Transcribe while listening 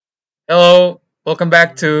Hello, welcome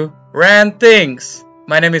back to RanThings.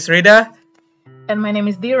 My name is Rida, And my name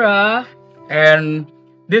is Dira. and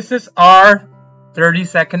this is our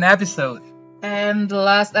 32nd episode. And the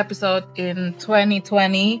last episode in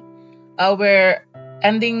 2020, we're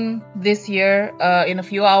ending this year in a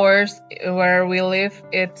few hours where we live.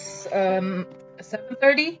 It's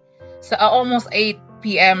 7:30, so almost 8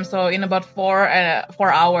 p.m. So in about 4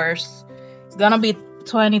 hours, it's gonna be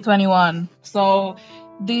 2021. So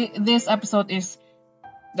this episode is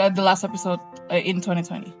the last episode in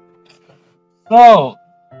 2020. So,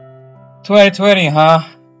 2020, huh?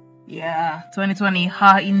 Yeah, 2020.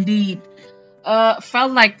 Ha, indeed.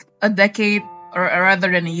 Felt like a decade or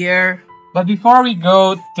rather than a year. But before we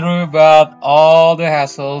go through about all the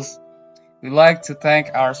hassles, we'd like to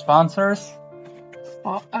thank our sponsors.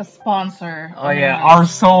 A sponsor. Oh yeah, our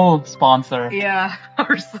sole sponsor. Yeah,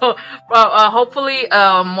 or so. Well, hopefully,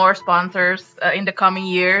 more sponsors in the coming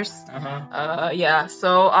years. Yeah.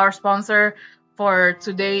 So our sponsor for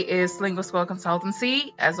today is Linguistic Consultancy,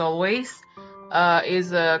 as always.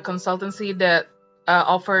 Is a consultancy that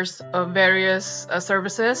offers various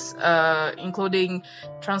services, including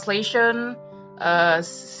translation,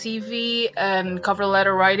 CV, and cover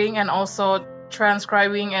letter writing, and also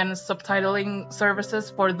transcribing and subtitling services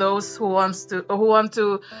for those who want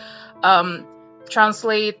to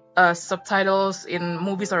translate subtitles in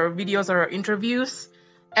movies or videos or interviews.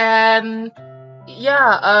 And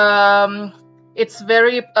yeah, it's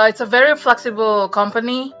a very flexible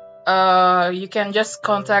company. You can just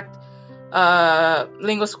contact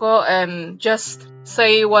Linguisco and just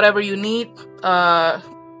say whatever you need.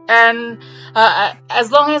 And as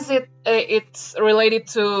long as it's related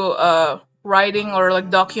to writing or like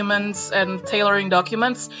documents and tailoring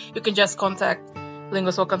documents, you can just contact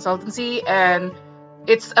Linguisco Consultancy, and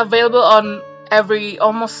it's available on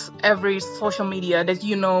almost every social media that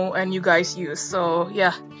you know and you guys use. So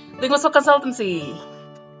yeah, Linguisco Consultancy.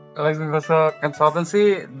 Linguistic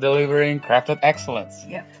Consultancy, delivering crafted excellence.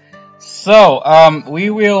 Yeah. So, we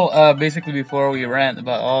will basically before we rant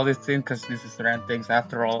about all these things, because this is RanThings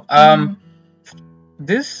after all.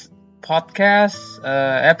 This podcast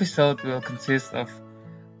episode will consist of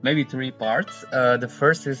maybe three parts. The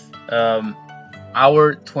first is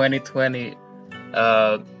our 2020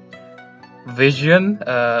 vision.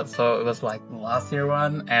 So it was like the last year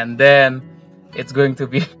one, and then it's going to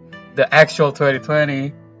be the actual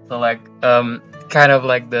 2020. So like kind of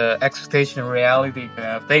like the expectation reality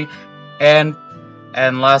kind of thing. And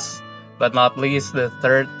last but not least, the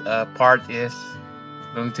third part is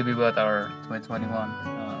going to be about our 2021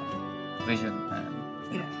 vision.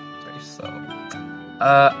 Yeah. So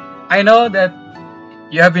I know that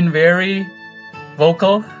you have been very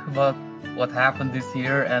vocal about what happened this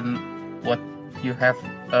year and what you have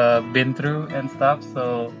been through and stuff.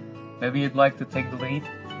 So maybe you'd like to take the lead.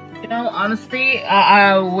 You know, honestly,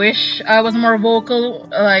 I wish I was more vocal.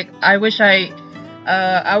 Like, I wish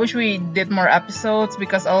we did more episodes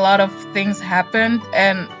because a lot of things happened,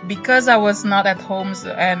 and because I was not at home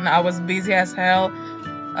and I was busy as hell,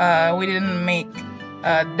 we didn't make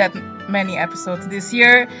that many episodes this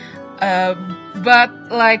year.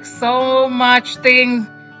 But like so many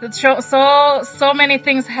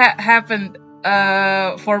things happened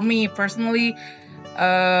for me personally,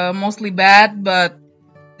 mostly bad, but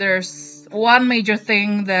there's one major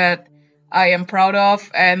thing that I am proud of,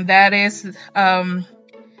 and that is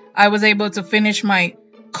I was able to finish my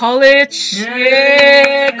college.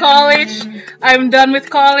 Yay, college! I'm done with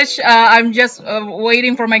college. I'm just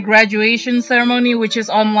waiting for my graduation ceremony, which is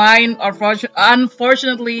online.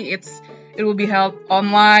 Unfortunately, it will be held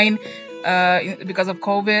online because of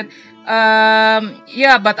COVID.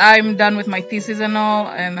 Yeah, but I'm done with my thesis and all,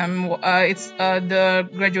 and it's the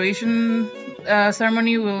graduation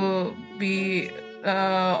ceremony will be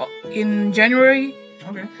in January.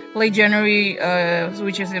 Okay. Late January,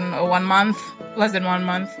 which is in 1 month, less than 1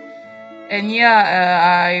 month. And yeah,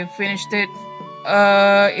 I finished it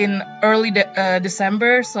in early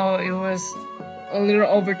December, so it was a little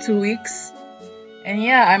over 2 weeks. And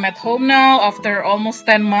yeah, I'm at home now after almost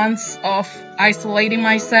 10 months of isolating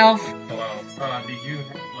myself. Wow. Did you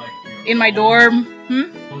like in my dorm?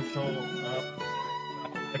 social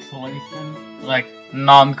isolation, like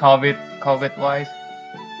non-COVID wise?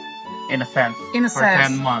 In a sense. In a for sense.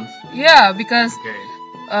 10 months. Yeah, because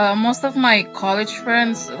Okay. most of my college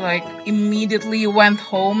friends like immediately went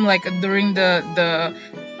home, like during the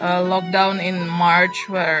lockdown in March,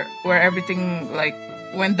 where everything like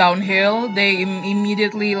went downhill. They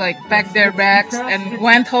immediately like packed their bags and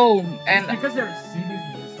went home. And because their cities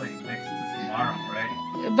is just like next to tomorrow, right?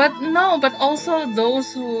 but no, but also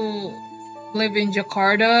those who live in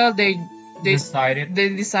Jakarta, they Decided. they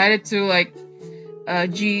decided to like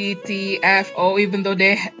GTFO, even though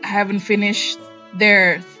they haven't finished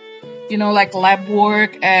their, like lab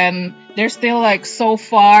work, and they're still like so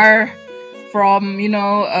far from,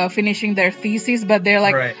 finishing their thesis, but they're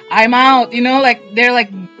like, Right. I'm out, like they're like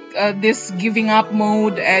this giving up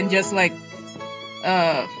mode, and just like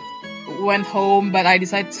uh, went home. But I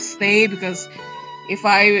decided to stay because if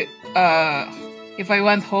I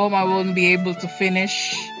went home, I wouldn't be able to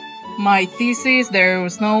finish my thesis. There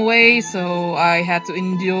was no way, so I had to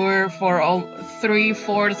endure for all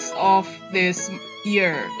 3/4 of this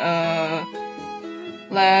year,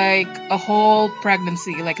 like a whole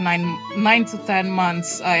pregnancy, like 9 to 10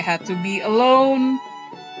 months. I had to be alone.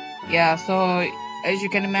 Yeah, so as you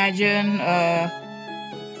can imagine,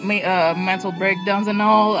 mental breakdowns and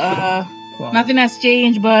all. Wow. Nothing has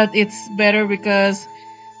changed, but it's better because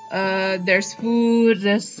there's food,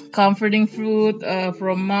 there's comforting food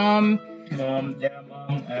from mom. Mom,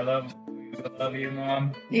 I love you,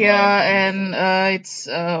 Mom. Yeah, and it's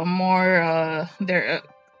more there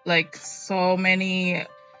like so many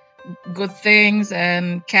good things,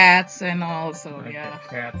 and cats and all. So yeah.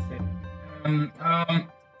 Cats. I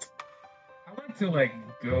want to like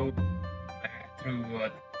go back through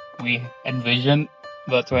what we envisioned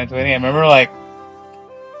about 2020. I remember like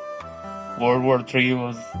World War III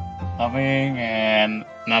was coming, and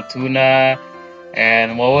Natuna,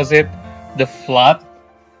 and what was it? The flood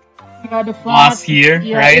Yeah, the flood. last year,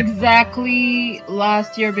 Yeah, right? exactly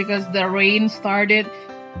last year, because the rain started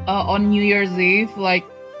on New Year's Eve, like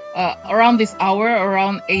around this hour,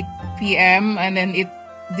 around 8 p.m., and then it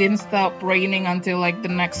didn't stop raining until like the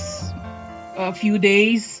next few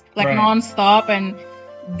days, like Right. non-stop. And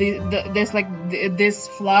this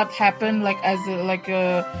flood happened like as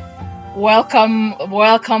a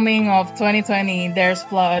welcoming of 2020. There's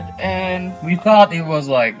flood, and We thought it was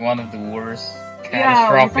like one of the worst Yeah, we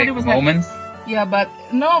thought catastrophic it was like- moments. yeah, but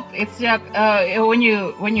no, it's like when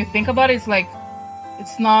you think about it, it's like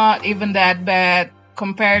it's not even that bad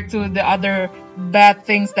compared to the other bad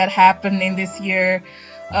things that happened in this year.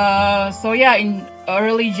 So yeah, in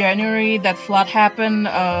early January that flood happened.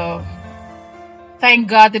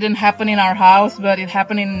 Thank God it didn't happen in our house, but it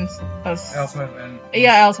happened in Elsewhere, and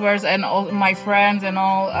elsewhere, and all my friends and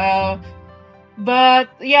all. But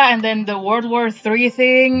yeah, and then the World War III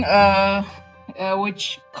thing,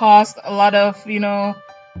 which caused a lot of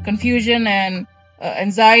confusion and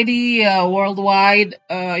anxiety worldwide,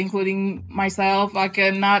 including myself. I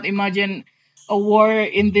cannot imagine a war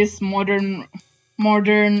in this modern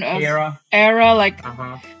era.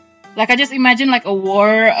 Like I just imagine like a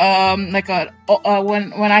war, like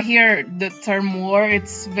when I hear the term war,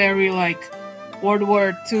 it's very like World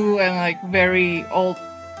War II and like very old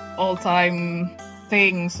time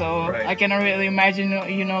thing. So Right. I cannot really imagine,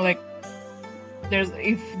 like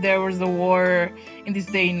if there was a war in this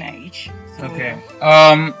day and age. So, Okay.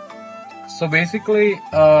 So basically,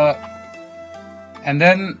 and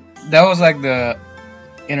then that was like the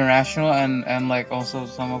international, and like also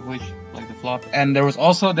some of which like the flop, and there was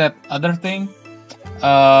also that other thing,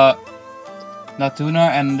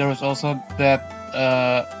 Natuna, and there was also that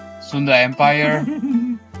Sunda Empire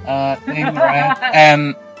thing, right?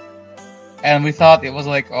 And we thought it was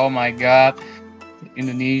like, oh my god,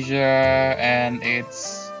 Indonesia and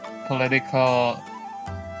its political,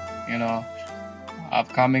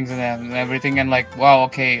 upcomings and everything, and like, wow,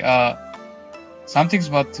 okay, something's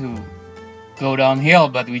about to go downhill,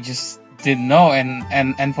 but we just didn't know.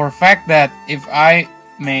 And for a fact that, if I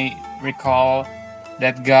may recall,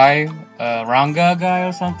 that guy, Ranga guy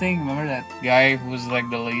or something, remember that guy who was like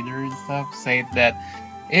the leader and stuff, said that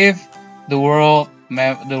if the world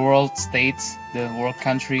states, the world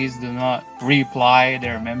countries do not reapply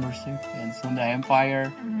their membership in Sunda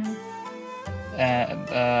Empire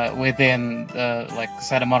within like a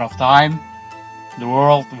set amount of time, the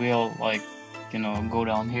world will like go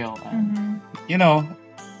downhill. And,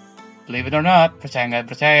 believe it or not, percaya nggak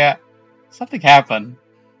percaya, something happened,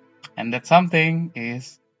 and that something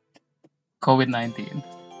is COVID-19.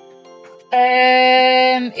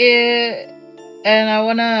 And I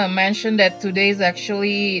wanna mention that today is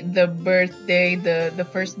actually the birthday, the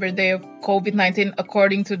first birthday of COVID-19,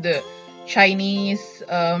 according to the Chinese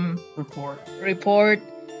report,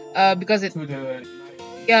 because it's To the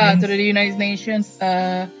to the United Nations.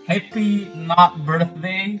 happy not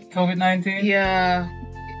birthday COVID-19. Yeah,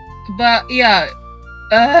 but yeah,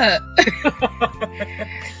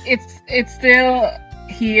 it's still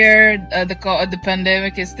here. The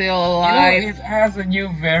pandemic is still alive. It has a new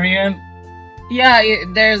variant. Yeah,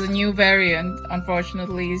 there's a new variant,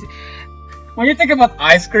 unfortunately. When you think about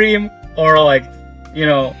ice cream, or like, you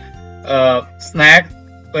know, snack.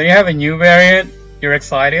 When you have a new variant, you're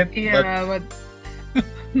excited, but Yeah, but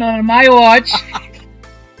not on my watch.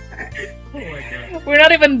 oh my god. We're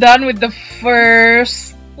not even done with the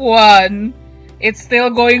first one. It's still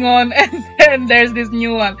going on, and then there's this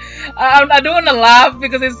new one. I don't want to laugh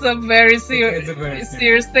because it's a very It's a very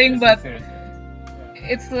serious thing, it's a but serious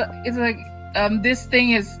it's like this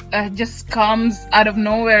thing is just comes out of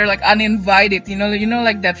nowhere, like uninvited. You know,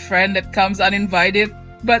 like that friend that comes uninvited,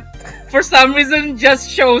 but for some reason just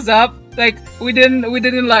shows up. Like we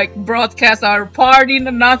didn't like broadcast our party,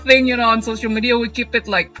 nothing. You know, on social media we keep it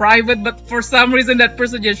like private, but for some reason that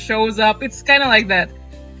person just shows up. It's kind of like that.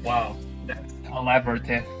 Wow, that's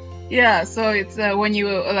elaborative. Yeah, so it's when you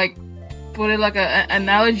like put it like a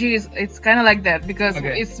analogy, it's kind of like that because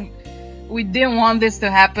Okay. it's we didn't want this to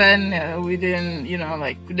happen. We didn't, you know,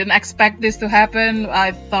 like we didn't expect this to happen.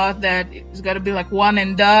 I thought that it was gonna be like one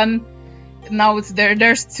and done. Now it's there.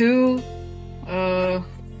 There's two.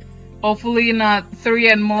 Hopefully not three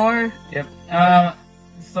and more. Yep.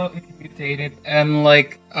 So it mutated and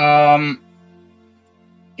like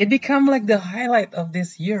it become like the highlight of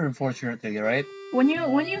this year, unfortunately, right? When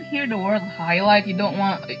you hear the word highlight, you don't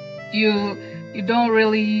want you don't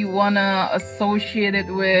really wanna associate it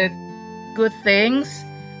with good things.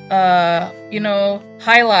 You know,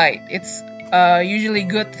 highlight. It's usually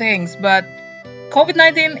good things, but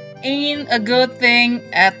COVID-19 ain't a good thing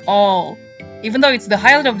at all. Even though it's the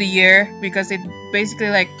highlight of the year because it basically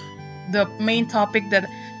like the main topic that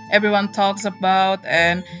everyone talks about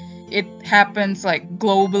and it happens like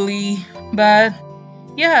globally. But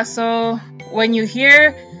yeah, so when you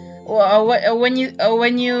hear when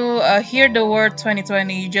you hear the word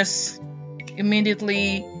 2020, you just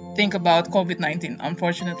immediately think about COVID-19,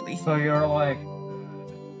 unfortunately. So you're like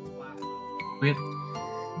with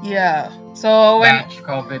Yeah. So when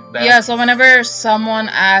COVID batch. yeah, so whenever someone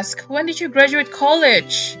asks, "When did you graduate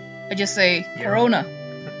college?" I just say, Yeah. "Corona."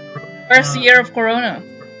 First year of Corona.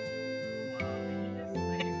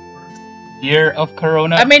 Year of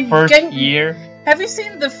Corona. I mean, first year. Have you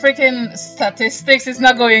seen the freaking statistics? It's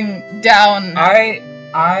not going down. I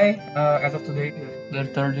as of today, the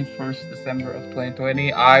 31st December of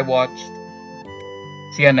 2020, I watched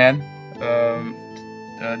CNN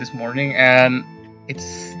this morning, and it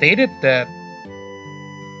stated that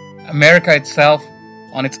America itself,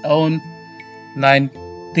 on its own,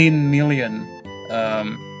 19 million,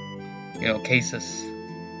 cases.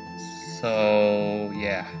 So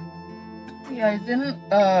yeah. Yeah, isn't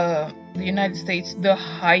the United States the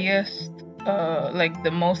highest, like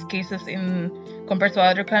the most cases in compared to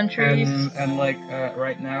other countries? And like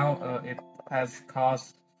right now, it has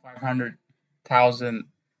cost 500,000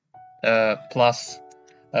 plus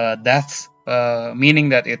deaths, meaning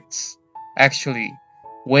that it's actually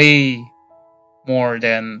way more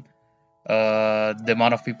than the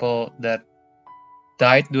amount of people that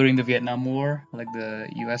died during the Vietnam War, like the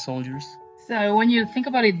U.S. soldiers. So when you think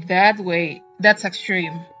about it that way, that's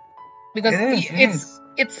extreme because It is.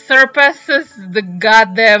 it surpasses the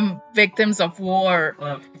goddamn victims of war,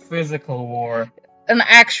 Physical war. an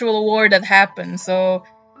actual war that happened. So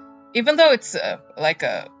even though it's like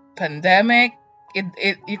a pandemic,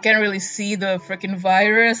 it you can't really see the freaking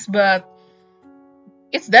virus, but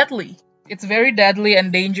it's deadly. It's very deadly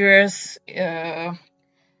and dangerous.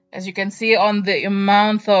 As you can see on the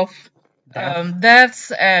amount of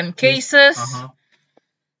deaths and cases,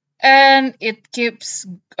 and it keeps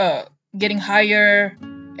getting higher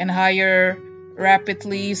and higher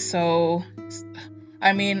rapidly. So,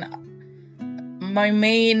 I mean, my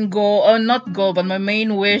main goal, or not goal, but my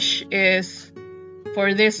main wish is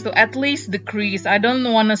for this to at least decrease. I don't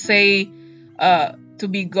want to say to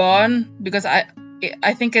be gone because I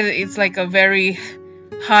think it's like a very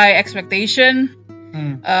high expectation.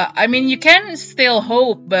 I mean, you can still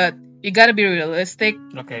hope, but you gotta be realistic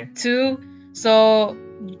too. So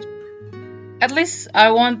at least I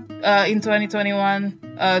want in 2021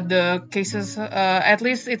 the cases at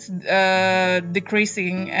least it's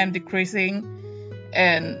decreasing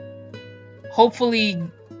and hopefully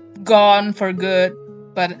gone for good.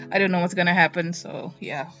 But I don't know what's gonna happen. So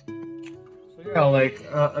yeah. Yeah, like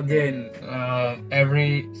again,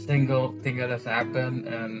 every single thing that has happened,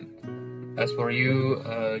 and as for you,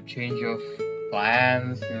 change of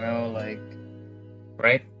plans, like,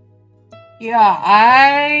 right?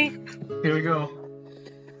 Yeah, Here we go.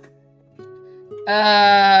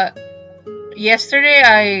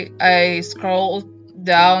 Yesterday I scrolled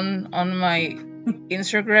down on my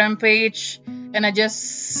Instagram page and I just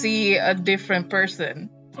see a different person.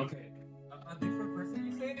 Okay. A different person,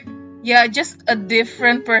 you say? Yeah, just a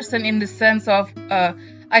different person in the sense of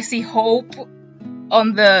I see hope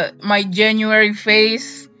on the my January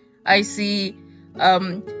face. I see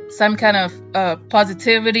some kind of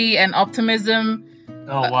positivity and optimism,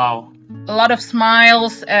 Oh wow. a lot of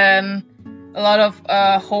smiles and a lot of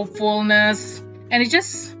hopefulness, and it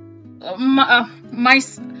just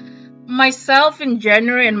myself in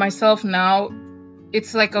January and myself now,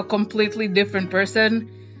 it's like a completely different person.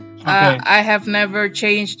 Okay. I have never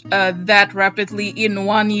changed that rapidly in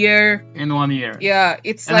 1 year. In 1 year. Yeah,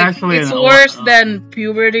 it's And like actually it's in a worse lot- than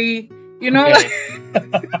puberty. You know, Okay.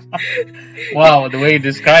 Wow, the way you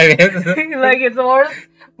describe it. like it's worse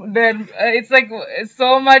than it's like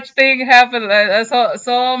so much thing happen.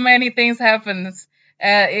 So many things happens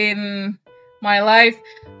in my life.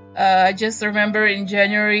 I just remember in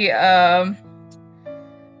January, I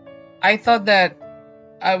thought that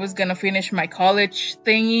I was gonna finish my college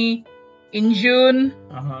thingy in June.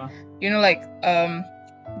 Uh-huh. You know, like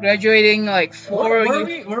graduating like Were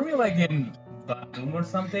we like in Bandung or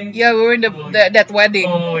something? Yeah, we were in that wedding.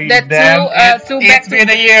 Oh, that damn, it's been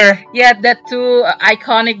a year. Yeah, that two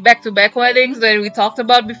iconic back-to-back weddings that we talked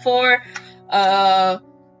about before.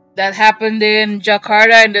 That happened in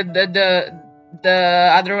Jakarta, and the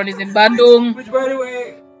other one is in Bandung. Which by the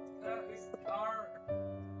way, is our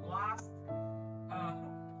last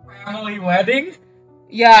family wedding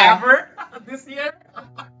Yeah, ever this year.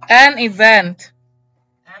 an event.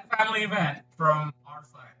 And family event from our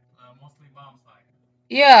side, mostly mom's side.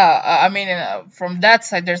 Yeah, I mean, from that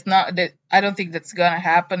side, there's not that. I don't think that's gonna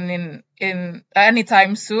happen in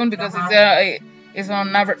anytime soon because it's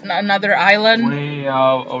on another island. Way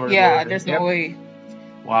over the Yeah, border. there's Yep. no way.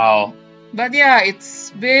 Wow. But yeah,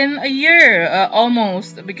 it's been a year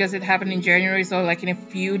almost because it happened in January. So like in a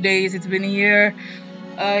few days, it's been a year.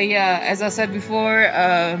 Yeah, as I said before,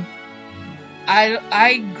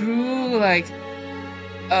 I grew like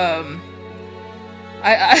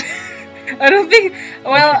I I don't think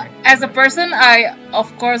well as a person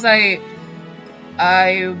of course I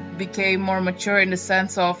became more mature in the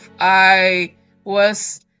sense of I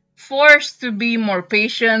was forced to be more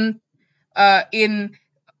patient in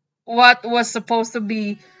what was supposed to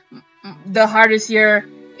be the hardest year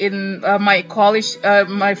in my college.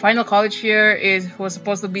 My final college year was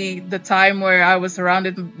supposed to be the time where I was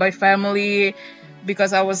surrounded by family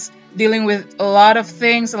because I was dealing with a lot of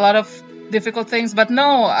things, a lot of difficult things. But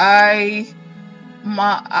no, I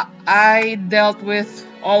dealt with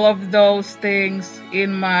all of those things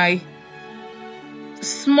in my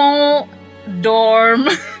small dorm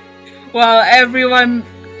while everyone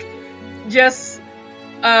just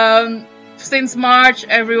since March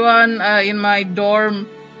everyone in my dorm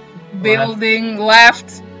building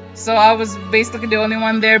left, so I was basically the only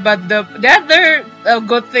one there. But the other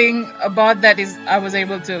good thing about that is I was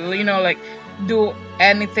able to like do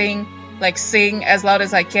anything, like sing as loud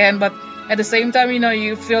as I can, but at the same time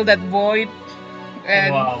you feel that void,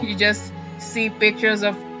 and Wow. you just see pictures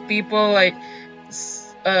of people like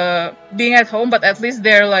being at home, but at least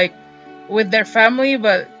they're like with their family.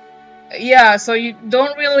 But yeah, so you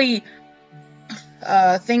don't really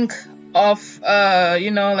think of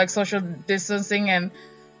like social distancing and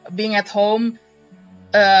being at home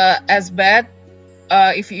as bad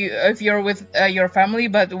if you're with your family,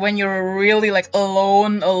 but when you're really like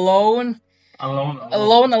alone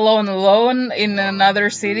in another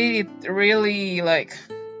city, it really like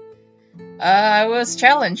I was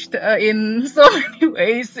challenged in so many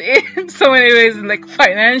ways, like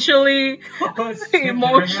financially,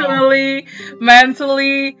 emotionally,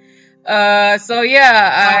 mentally. So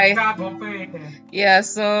yeah, yeah,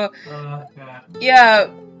 so yeah,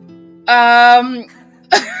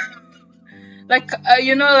 like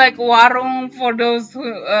like warung, for those who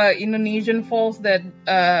Indonesian folks that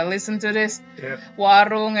listen to this. Yep.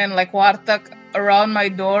 Warung and like warteg around my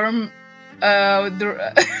dorm it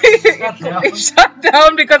shut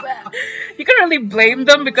down because you can't really blame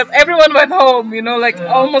them because everyone went home, like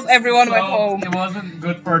almost everyone went home. It wasn't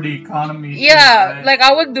good for the economy. Yeah, right? like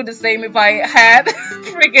I would do the same if I had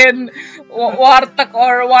freaking warteg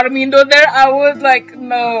or warmindo there. I would like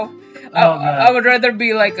no. I would rather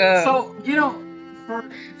be like a. So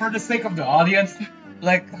for the sake of the audience,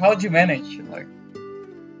 like how'd you manage? Like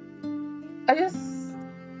I just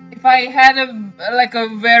if I had a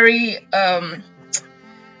very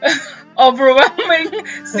overwhelming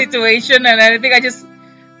situation and anything, I just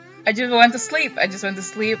went to sleep.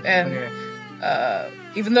 And okay.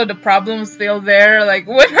 even though the problem's still there, like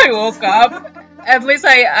when I woke up, at least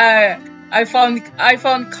I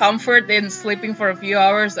found comfort in sleeping for a few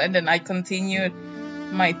hours, and then I continued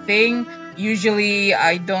my thing. Usually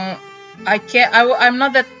I'm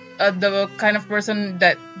not that the kind of person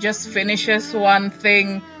that just finishes one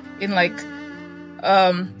thing in like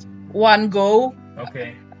one go.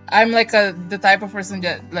 Okay. I'm like the type of person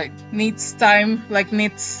that like needs time, like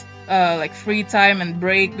needs like free time and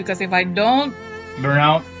break, because if I don't,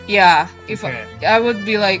 Burnout. yeah, if Okay. I would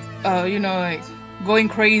be like like going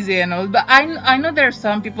crazy and all. But I know there are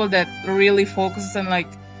some people that really focus and like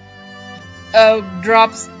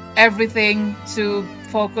drops everything to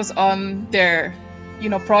focus on their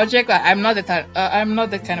project. I'm not the type, I'm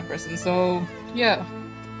not that kind of person. So yeah,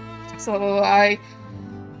 so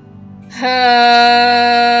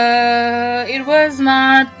it was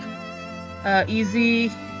not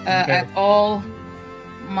easy Okay. at all.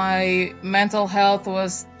 My mental health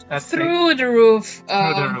was That's through the roof.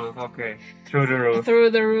 Through the roof. Okay. Through the roof. Through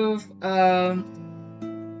the roof.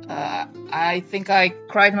 I think I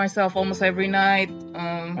cried myself almost every night.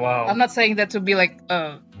 Wow. I'm not saying that to be like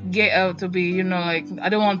to be like I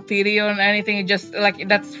don't want pity or anything. It just like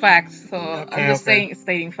that's facts. So I'm just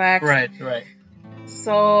stating facts. Right. Right.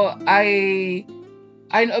 So I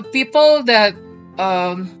know people that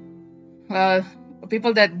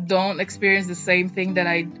people that don't experience the same thing that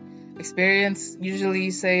I experience usually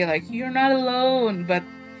say like you're not alone, but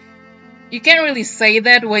you can't really say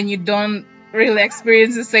that when you don't really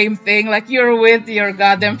experience the same thing. Like you're with your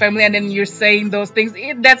goddamn family and then you're saying those things.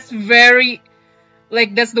 That's very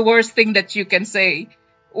like that's the worst thing that you can say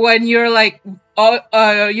when you're like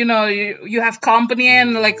you have company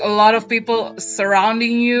and like a lot of people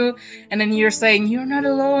surrounding you, and then you're saying you're not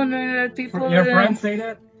alone. People, Your friends say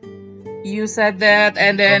that? you said that,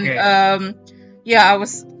 and then Okay. yeah, I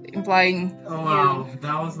was implying. Oh wow,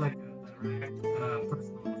 that was like a direct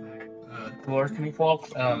personal attack towards me,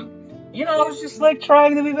 folks. I was just like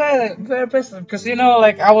trying to be very person, because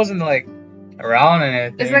like I wasn't like around and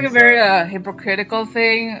anything. It's like a very hypocritical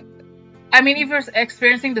thing. I mean, if you're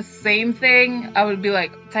experiencing the same thing, I would be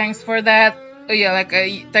like, thanks for that. Yeah, like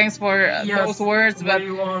thanks for those words. Why But do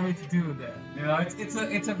you want me to do that?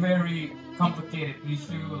 It's a very complicated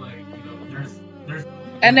issue. Like there's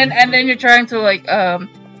and then you're trying to like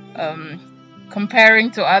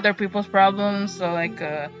comparing to other people's problems, so like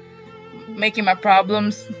making my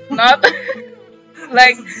problems not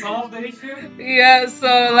like solve the issue. Yeah,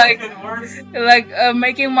 so like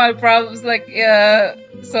making my problems like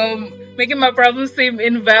so making my problems seem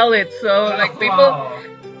invalid. So like people,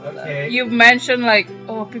 Okay. you've mentioned like,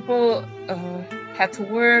 oh, people had to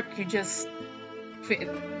work. You just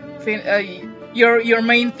your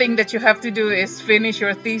main thing that you have to do is finish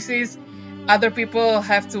your thesis. Other people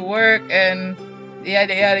have to work and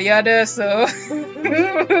yada yada yada. So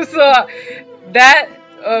so that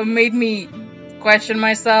made me question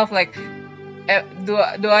myself, like do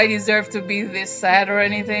I deserve to be this sad or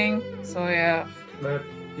anything? So yeah. But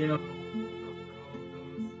after all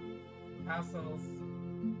those hassles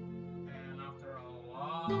and after a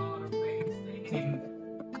lot of painstaking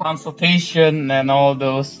consultation and all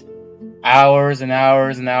those hours and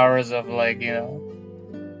hours and hours of like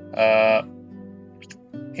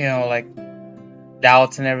like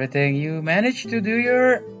doubts and everything, you managed to do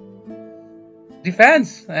your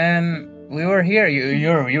defense, and we were here. You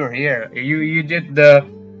were here. You did the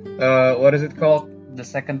what is it called? The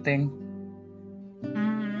second thing.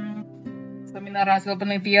 Seminar hasil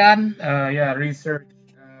penelitian. Yeah, research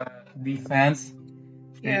defense.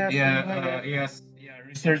 Yeah. Yes. Yeah,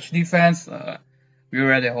 research defense. We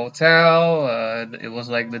were at a hotel. It was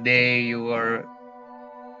like the day you were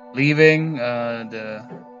leaving the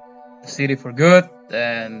city for good,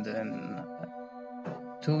 and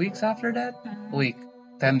 2 weeks after that, week,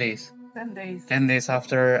 10 days. 10 days. 10 days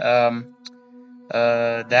after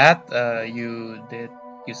that,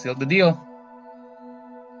 you sealed the deal.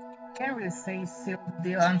 Can't really say seal the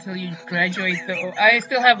deal until you graduate, though. I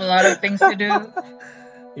still have a lot of things to do. Yeah,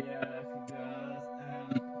 she does.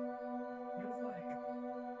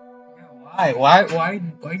 Why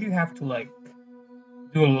do you have to like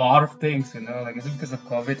do a lot of things? Like, is it because of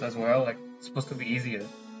COVID as well? Like, it's supposed to be easier.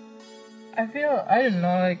 I don't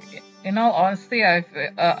know, like in all honesty, I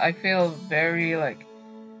feel very like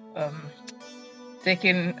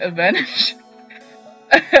taken advantage.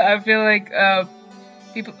 I feel like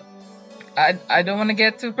people. I don't want to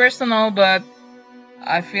get too personal, but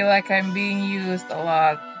I feel like I'm being used a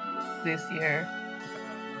lot this year.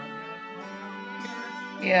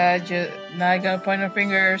 Yeah, just not gonna point our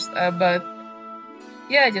fingers, but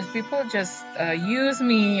yeah, just people just use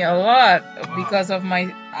me a lot because of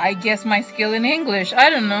my, I guess, my skill in English. I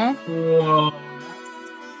don't know. Whoa.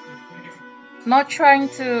 Not trying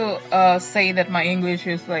to say that my English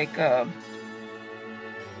is like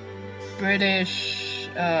British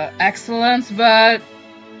excellence, but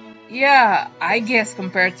Yeah, I guess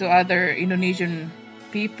compared to other Indonesian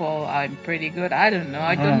people, I'm pretty good. I don't know.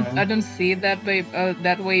 I don't see it that way,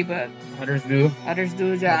 but Others do. others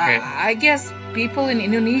do. Okay. I guess people in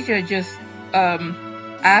Indonesia just um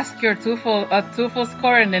ask your TOEFL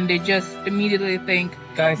score, and then they just immediately think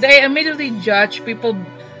Guys, they immediately judge people's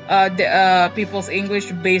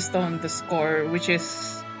English based on the score, which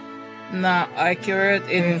is not accurate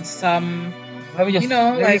in some, let me you just know,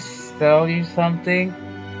 let me like. just tell you something.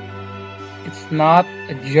 It's not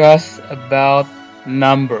just about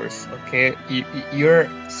numbers, okay? Your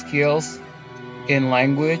skills in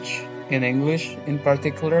language, in English in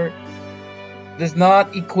particular, does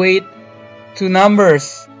not equate to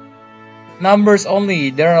numbers. Numbers only.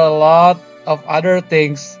 There are a lot of other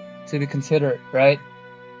things to be considered, right?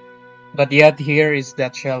 But yet here is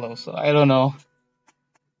that shallow, so I don't know.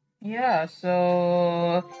 Yeah,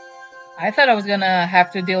 so I thought I was gonna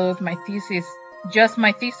have to deal with my thesis, just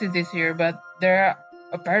my thesis this year, but there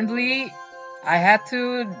apparently I had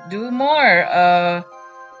to do more.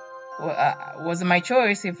 Wasn't my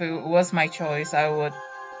choice. If it was my choice, I would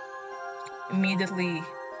immediately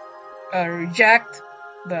reject.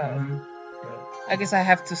 But I guess I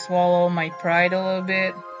have to swallow my pride a little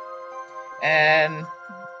bit and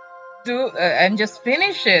and just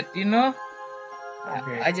finish it. You know,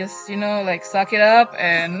 Okay. I just like suck it up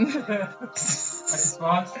and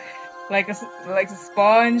Sponge? like a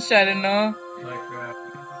sponge. I don't know. Like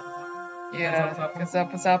Yeah,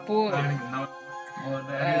 kasapu-sapu. I don't even know what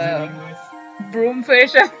that is in Uh, English.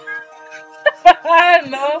 broomfish.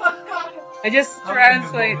 No, I just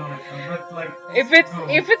translate. But like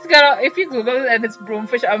If you Google it and it's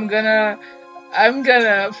broomfish, I'm gonna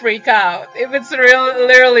freak out. If it's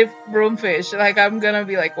literally broomfish, like I'm gonna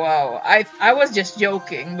be like, wow. I was just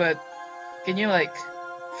joking, but can you like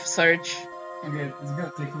search? okay, it's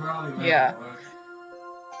gonna take a while. Yeah.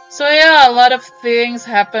 So yeah, a lot of things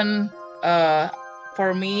happen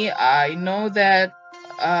for me. I know that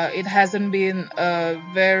it hasn't been a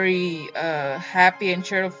very happy and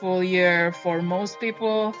cheerful year for most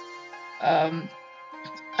people. Um,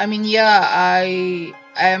 I mean, yeah, I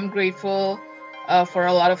am grateful for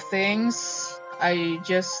a lot of things. I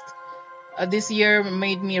just this year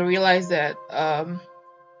made me realize that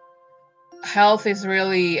health is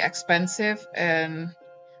really expensive, and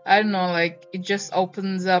I don't know, like it just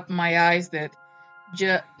opens up my eyes that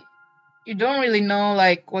ju- you don't really know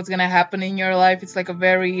like what's gonna happen in your life. It's like a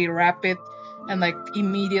very rapid and like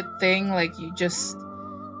immediate thing. Like you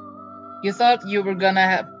thought you were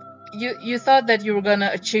gonna you thought that you were gonna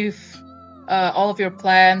achieve all of your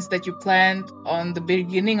plans that you planned on the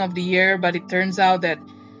beginning of the year, but it turns out that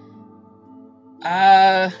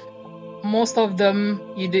uh most of them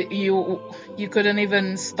you couldn't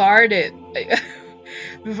even start it.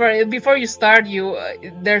 Before you start,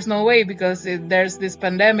 there's no way because there's this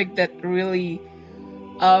pandemic that really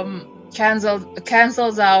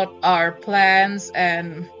cancels out our plans,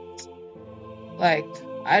 and like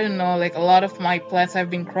I don't know, like a lot of my plans have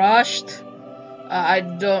been crushed. I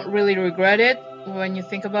don't really regret it when you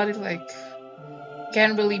think about it. Like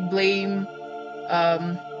can't really blame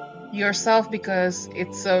um yourself because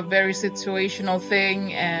it's a very situational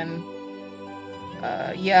thing, and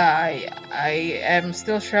yeah, I am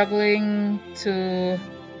still struggling to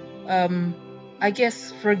um I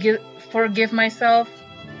guess forgive myself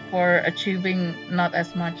for achieving not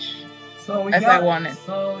as much so we as I got wanted.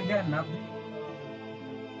 so we got nothing.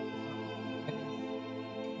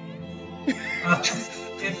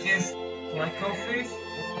 It is like coffee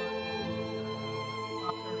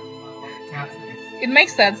or catfish. It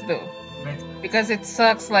makes sense though because it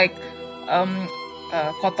sucks like um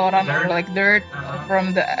kotoran or Dirt. like dirt Uh-huh.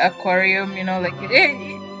 from the aquarium. Like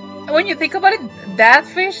when you think about it, that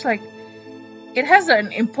fish like it has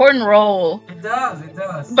an important role, It does. It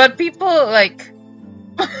does. but people like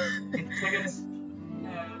It triggers.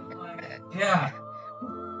 Yeah.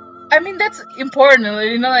 I mean that's important,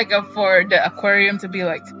 like for the aquarium to be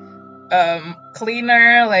like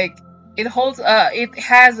cleaner, like it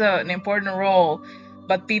has an important role,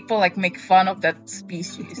 but people like make fun of that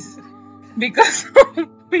species because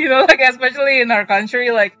like especially in our country,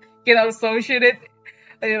 like associate it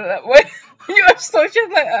when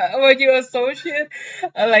you associate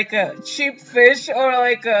like a cheap fish or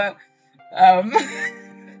like a um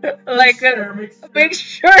like a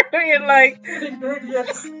mixture in like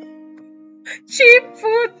Ingredients. cheap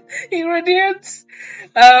food ingredients.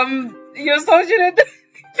 You associate it.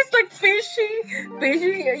 It's like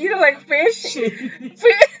fishy. Like fish.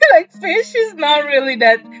 Like fish is not really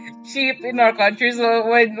that cheap in our country. So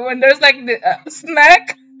when there's like the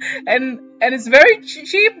snack, and it's very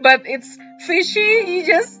cheap, but it's fishy. You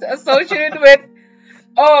just associate it with,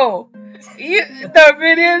 oh, the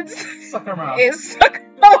ingredients Sucker mouth. is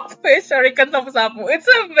fish or ikan sapu-sapu. It's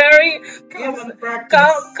a very Common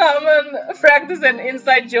practice. common practice and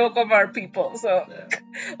inside joke of our people. So,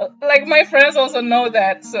 like my friends also know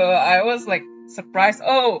that. So I was like surprised.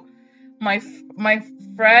 Oh, my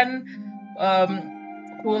friend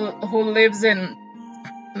who lives in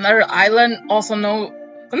another island also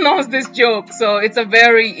knows this joke. So it's a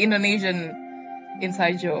very Indonesian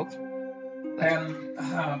inside joke. And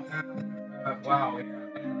wow. Yeah.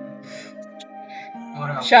 What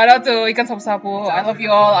else? Shout out to ikan sapu-sapu. I love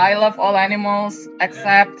you all. I love all animals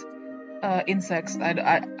except insects.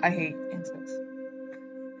 I hate insects.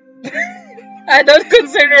 I don't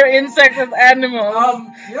consider insects as animals.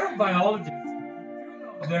 You're a biologist. You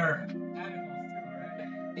know they're animals too,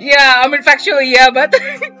 right? Yeah, I mean factually, yeah, but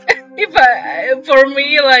for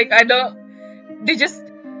me, like I don't.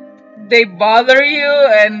 They bother you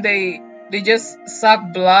and they just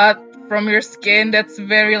suck blood from your skin. That's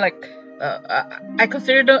very like I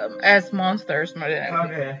consider them as monsters more than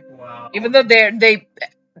anything. Okay. Wow. Even though they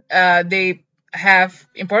have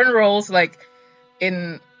important roles like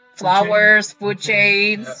in flowers, food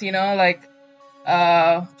chains, like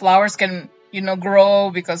flowers can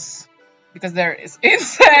grow because there is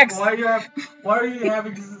insects. Why are you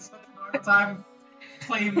having such a hard time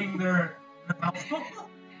claiming their household?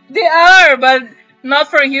 They are, but not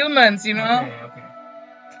for humans, Okay.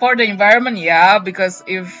 For the environment, yeah, because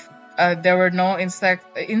if there were no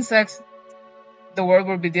insects, the world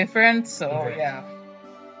would be different. So Okay. yeah.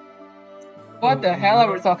 What the hell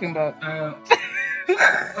are we talking about?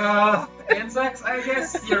 Insects, I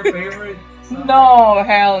guess your favorite. So, No,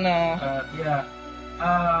 hell no. yeah.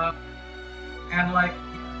 And like,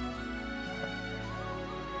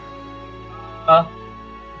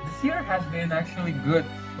 this year has been actually good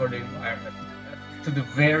for the environment. To the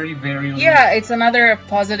very, very least. Yeah, it's another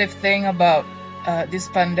positive thing about this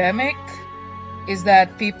pandemic is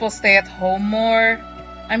that people stay at home more.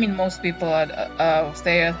 I mean, most people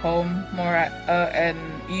stay at home more and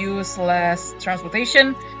use less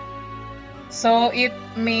transportation. So it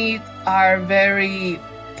made our very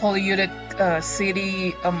polluted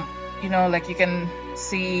city, like you can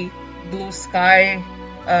see blue sky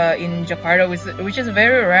in Jakarta, which is a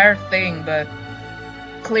very rare thing, but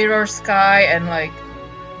clearer sky and like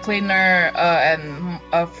cleaner and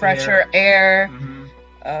fresher air.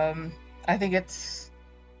 Mm-hmm. I think it's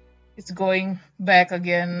going back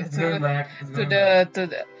again It's going back. to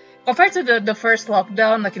the compared to the first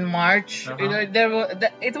lockdown like in March. Uh-huh.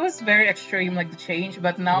 It was very extreme like the change,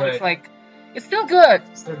 but now Right. it's like it's still good,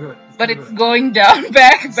 Still good. but it's going down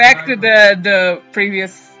back to the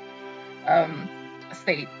previous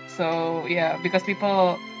state. So yeah, because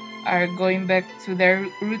people are going back to their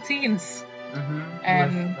routines. Mm-hmm.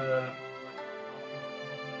 And- With,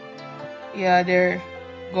 Yeah, they're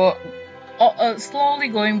slowly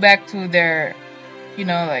going back to their,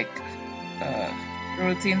 like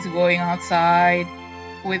routines, going outside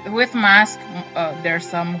with mask. There's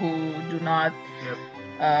some who do not.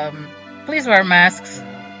 Yep. Please wear masks.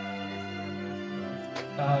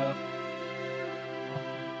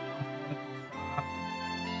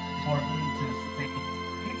 Important to stay.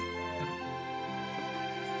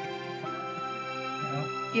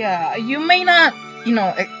 Yeah, you may not,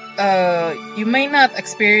 you may not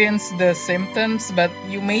experience the symptoms, but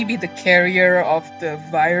you may be the carrier of the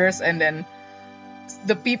virus, and then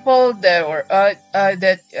the people that were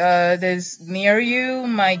that is near you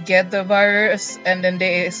might get the virus, and then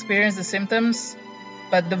they experience the symptoms,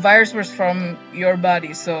 but the virus was from your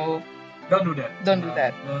body, so Don't do that. Don't do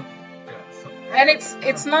that. So, and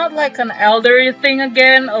it's not like an elderly thing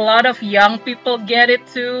again. A lot of young people get it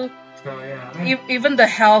too. so yeah. Even the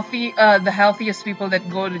healthiest people that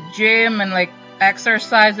go to gym and like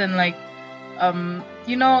exercise and like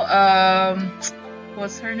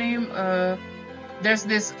what's her name, there's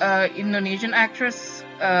this Indonesian actress,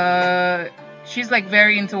 she's like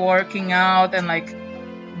very into working out and like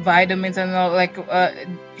vitamins and all, like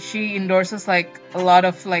she endorses like a lot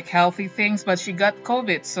of like healthy things, but she got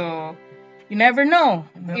COVID, so you never know.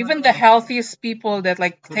 Even the healthiest people that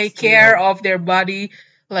like take care of their body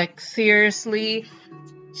like seriously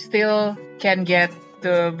still can get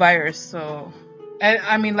the virus. So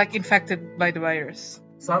I mean like infected by the virus.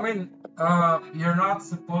 So I mean, you're not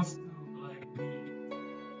supposed to like be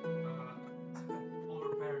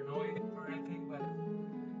over paranoid or anything, but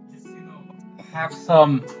just have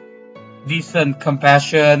some decent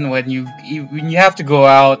compassion when you have to go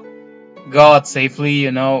out safely.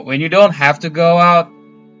 When you don't have to go out,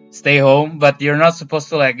 stay home, but you're not supposed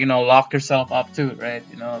to like lock yourself up too, right?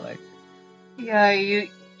 Like Yeah, you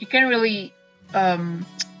can really um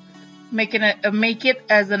make it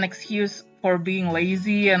as an excuse for being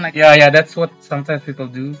lazy and like yeah, that's what sometimes people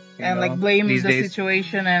do, and like blame these the days.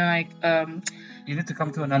 situation and like You need to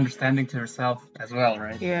come to an understanding to yourself as well,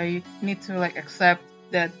 right? yeah, you need to like accept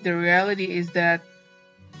that the reality is that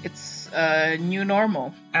it's a new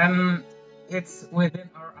normal. And it's within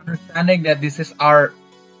our understanding that this is our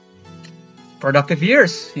productive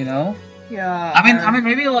years. Yeah, I mean,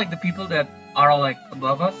 maybe like the people that are like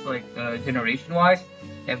above us, like generation wise,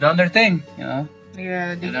 they've done their thing. yeah,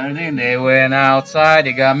 They've done their thing. They went outside,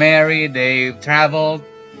 they got married, they traveled.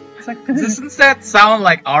 It's like, doesn't that sound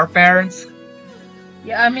like our parents?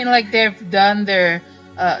 yeah. I mean, like they've done their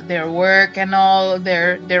work and all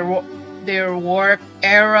their work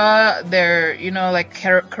era, their like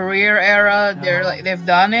career era. They're like they've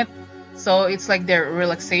done it, so it's like their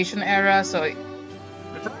relaxation era. So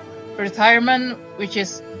retirement, which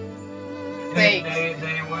is They, fake.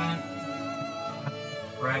 they went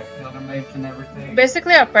right pilgrimage and everything.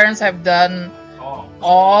 Basically, our parents have done Oh.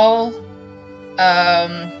 all.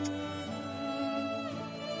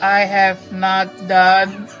 I have not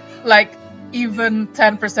done like even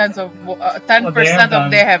 10% of 10% of done.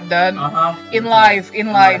 they have done in life.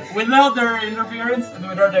 In life, Without their interference and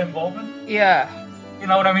without their involvement. yeah. You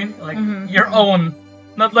know what I mean? Like Mhm. your own,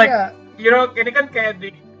 not like Yeah. ini kan kayak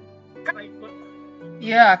di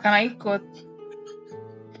Yeah, can I ikut?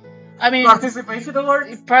 I mean, participation award.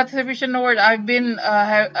 participation award. I've been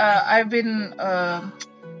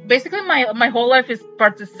basically my whole life is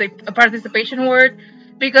participation award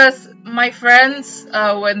because my friends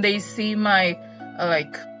when they see my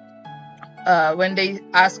like when they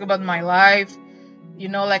ask about my life,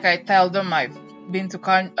 like I tell them I've been to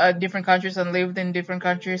different countries and lived in different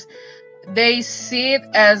countries. They see it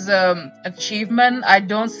as achievement. I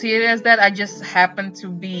don't see it as that. I just happen to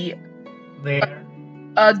be There.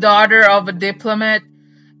 a daughter of a diplomat.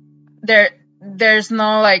 There's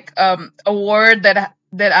no like award that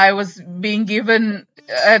I was being given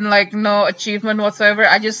and like no achievement whatsoever.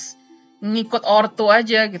 I just ngikut ortu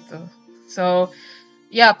aja gitu. So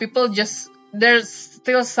yeah, people just there's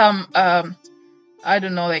still some I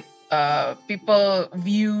don't know, like people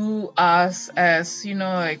view us as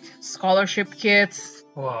like scholarship kids.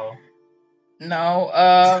 Wow. No,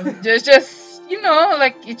 just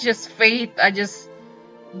like it's just fate. I just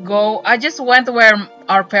went where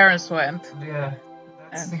our parents went. Yeah,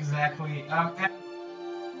 that's And- exactly. And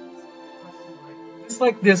it's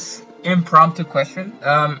like this impromptu question.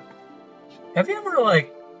 Have you ever like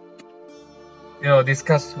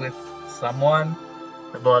discussed with someone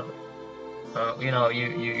about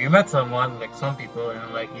you met someone, like some people,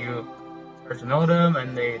 and like you start to know them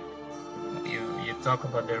and you talk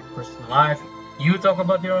about their personal life, you talk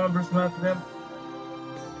about your own personal life to them,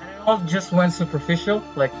 and it all just went superficial,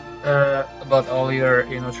 like about all your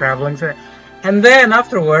traveling, and then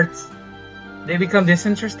afterwards they become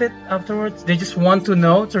disinterested. Afterwards they just want to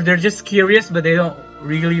know, so they're just curious, but they don't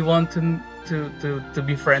really want to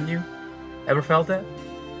befriend you. Ever felt that?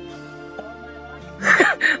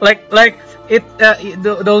 like it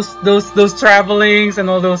those travelings and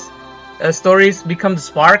all those stories become the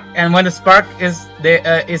spark, and when the spark is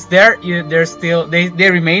there, they're still they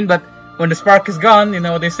remain, but when the spark is gone,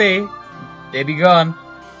 what they say, they be gone.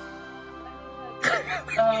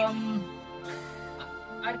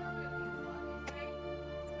 I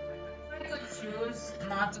could choose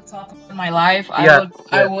not to talk about my life. Yeah,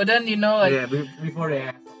 I yeah. wouldn't, like Yeah, before they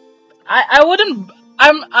ask. I wouldn't.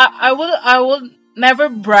 I would never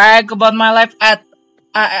brag about my life at.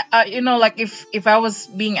 Like if I was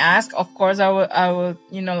being asked, of course I would,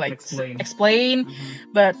 like explain. Mhm.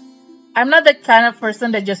 But I'm not the kind of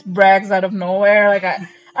person that just brags out of nowhere. Like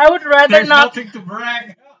I would rather There's not. nothing to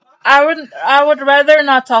brag. I would rather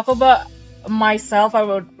not talk about myself. I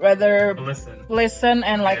would rather Listen.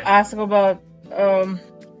 and like Yeah. ask about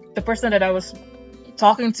the person that I was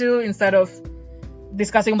talking to instead of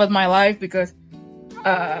discussing about my life because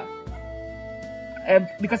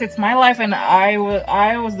it's my life and I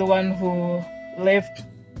was the one who lived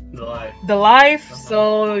The life. the life.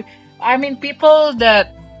 So I mean, people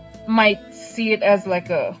that might see it as like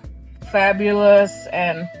a fabulous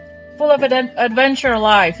and full of adventure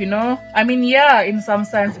life, I mean, yeah, in some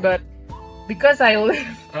sense, but because I live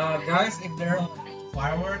Guys, if there are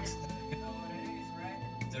fireworks, you know what it is, right?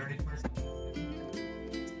 31st.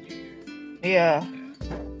 yeah.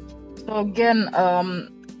 So again,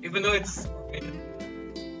 Even though it's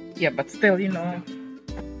yeah, but still, yeah,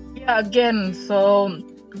 again, so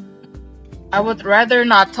I would rather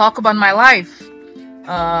not talk about my life.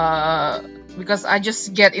 because I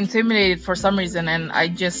just get intimidated for some reason, and I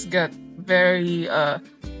just get very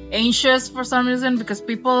anxious for some reason, because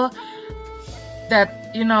people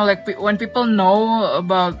that, like when people know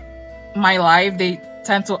about my life, they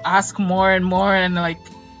tend to ask more and more, and like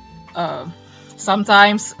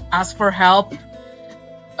sometimes ask for help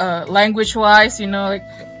language wise, like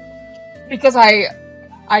because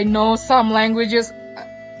I know some languages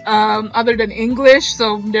other than English,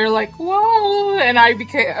 so they're like, wow, and I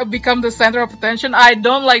become the center of attention. I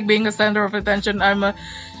don't like being a center of attention. I'm a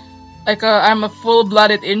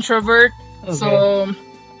full-blooded introvert. Okay. So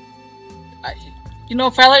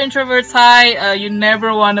fellow introverts, hi. You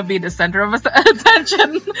never want to be the center of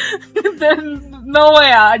attention. Then no way.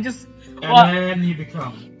 I just And then you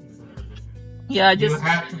become. yeah, You just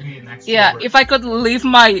have to be an extrovert. yeah. If I could leave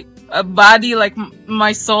my body, like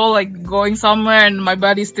my soul, like going somewhere, and my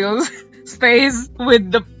body still stays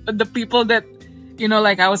with the people that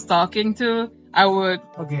like I was talking to, I would.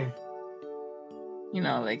 Okay.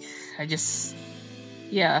 Like I just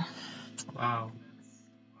yeah. Wow.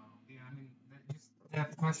 Yeah, I mean,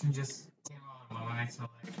 that question just came out of my mind. So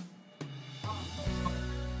like,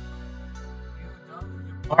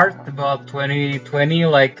 part about 2020,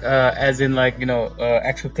 like as in like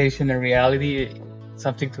expectation and reality,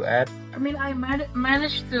 something to add? I mean, I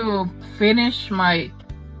managed to finish my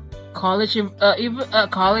college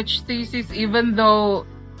college thesis, even though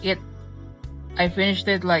I finished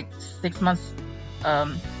it like 6 months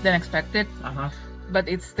than expected. Uh-huh. But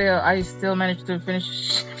I still managed to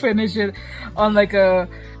finish it on like the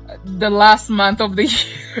last month of the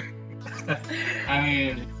year. I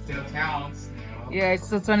mean, it still counts. Yeah, it's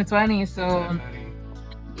still 2020, so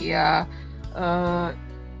yeah,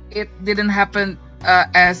 it didn't happen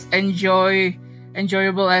as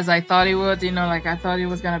enjoyable as I thought it would. Like I thought it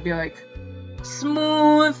was gonna be like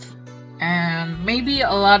smooth, and maybe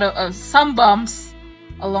a lot of some bumps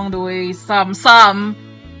along the way, some,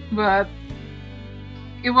 but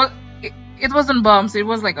it wasn't bumps. It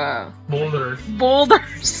was like a boulders.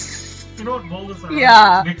 You know what boulders are?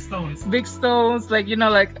 Yeah, big stones. like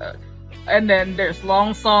and then there's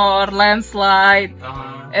Longsor, landslide,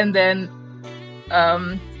 and then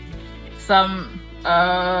some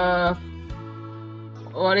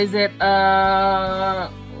what is it?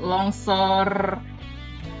 Longsor.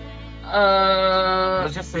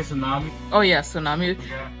 Let's just say tsunami. Oh yeah, tsunami.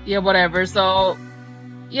 Yeah, whatever. So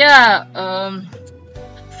yeah,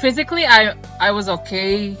 physically I was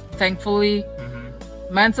okay, thankfully.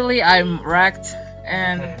 Mm-hmm. Mentally I'm wrecked,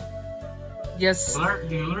 and just.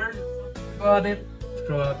 Do you learn about it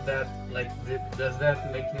throughout that? Like, does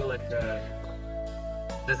that make you like?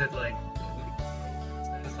 Does it like?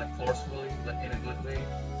 It's like forcefully, like in a good way.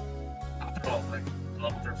 After all, like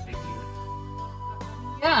long-term speaking.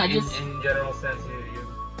 Yeah, in general sense,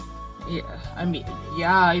 yeah. I mean,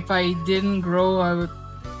 yeah. If I didn't grow, I would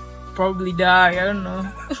probably die. I don't know.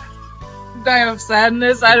 Die of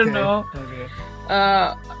sadness. I don't know. Okay.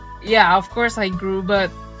 Yeah. Of course I grew,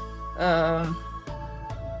 but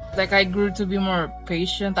like I grew to be more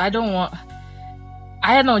patient. I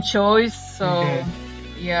had no choice, so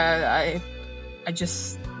yeah. I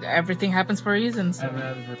just everything happens for a reason. So.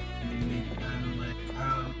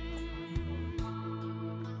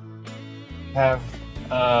 Have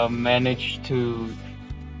managed to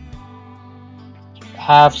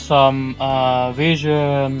have some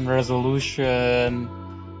vision, resolution,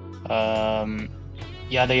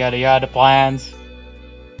 yada yada yada plans,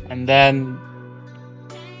 and then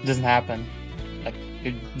it doesn't happen. Like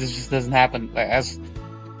this just doesn't happen. Like as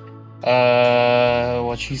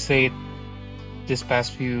what she said this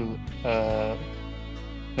past few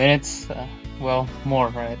minutes, well, more,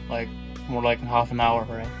 right? Like more like half an hour,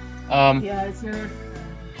 right? Yeah, it's your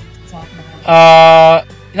talking about.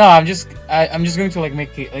 No, I'm just going to like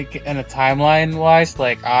make it like in a timeline wise.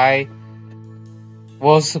 Like I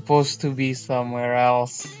was supposed to be somewhere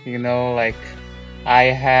else, like I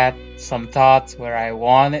had some thoughts where I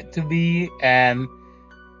wanted to be, and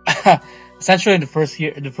essentially the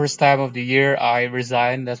first time of the year, I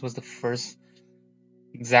resigned. That was the first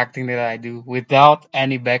exact thing that I do without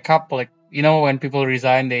any backup. Like when people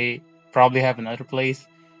resign, they probably have another place.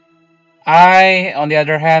 I, on the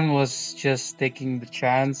other hand, was just taking the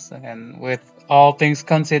chance, and with all things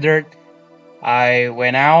considered, I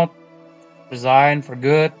went out, resigned for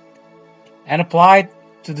good, and applied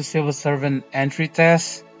to the civil servant entry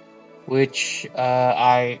test, which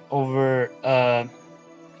I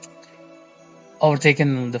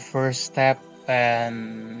overtaken the first step,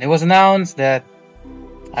 and it was announced that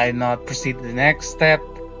I did not proceed to the next step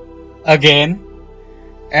again,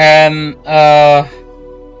 and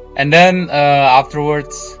And then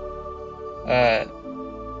afterwards, uh,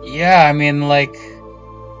 yeah, I mean, like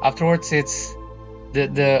afterwards, it's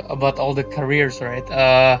the about all the careers, right?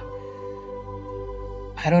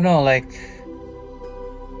 I don't know, like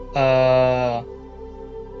uh,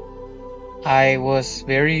 I was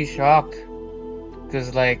very shocked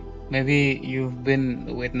because like maybe you've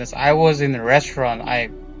been witness. I was in a restaurant.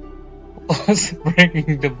 I was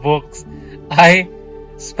bringing the books. I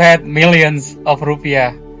spent millions of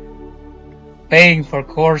rupiah paying for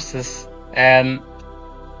courses and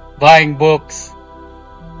buying books,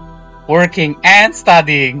 working and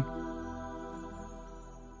studying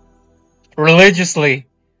religiously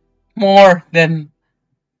more than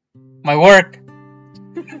my work.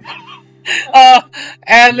 uh,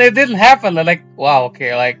 and it didn't happen. Like, wow,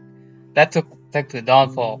 okay, like that took to the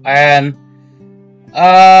downfall. Uh,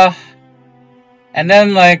 and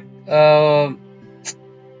then like,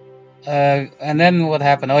 and then what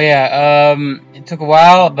happened? Oh yeah, it took a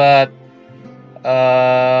while, but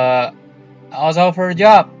I was offered a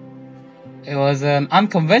job. It was an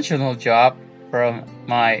unconventional job from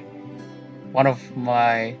my one of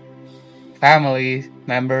my family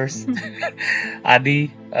members,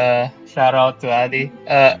 Adi. Shout out to Adi.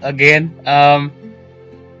 Again,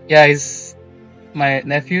 yeah, he's my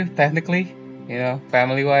nephew technically,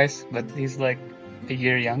 family wise, but he's like a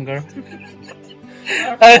year younger.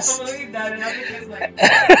 Probably that nothing is like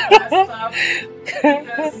messed up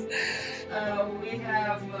because we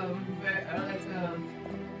have like a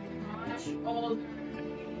much older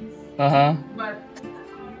niece. Uh-huh. But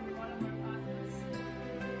one of our partners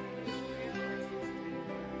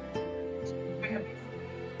we have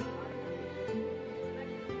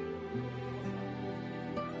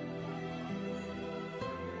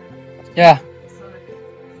yeah,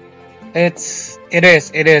 it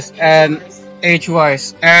is, and age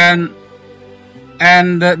wise, and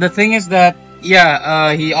the thing is that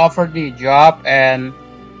yeah, he offered me a job, and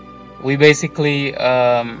we basically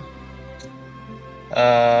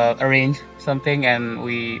arranged something, and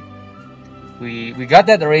we got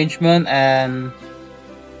that arrangement, and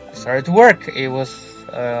I started to work. It was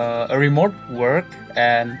a remote work,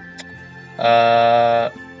 and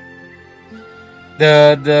uh,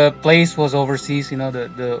 the place was overseas.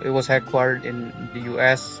 The it was headquartered in the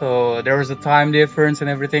U.S., so there was a time difference and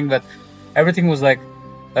everything, but everything was like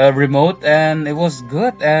remote, and it was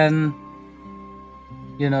good. And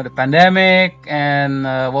the pandemic, and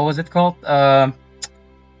what was it called?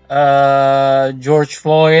 George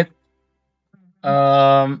Floyd.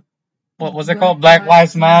 What was it called? Black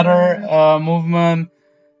Lives Matter movement,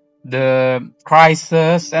 the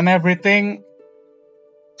crisis, and everything.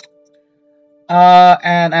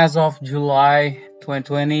 And as of July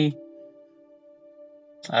 2020,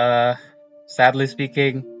 uh, sadly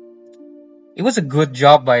speaking, it was a good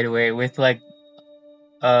job, by the way, with like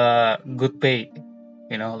good pay,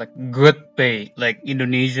 like good pay, like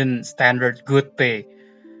Indonesian standard good pay.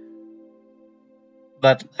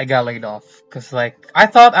 But I got laid off because like I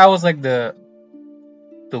thought I was like the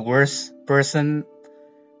worst person.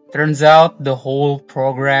 Turns out the whole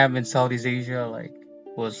program in Southeast Asia like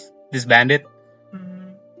was disbanded.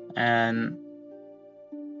 And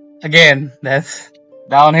again, that's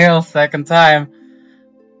downhill second time.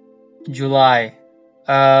 July.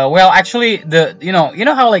 Well, actually, you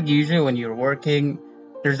know how like usually when you're working,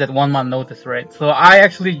 there's that 1 month notice, right? So I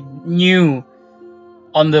actually knew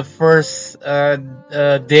on the first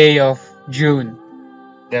day of June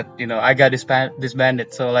that I got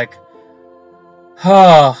disbanded. So like,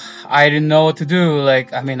 I didn't know what to do.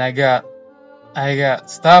 Like, I mean, I got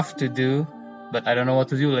stuff to do, but I don't know what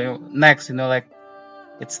to do next. Like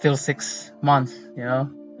it's still 6 months.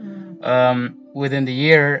 Within the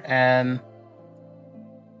year, and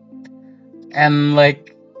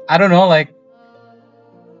like I don't know, like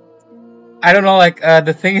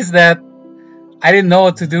the thing is that I didn't know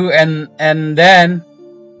what to do, and then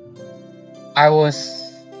I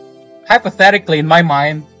was hypothetically in my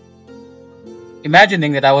mind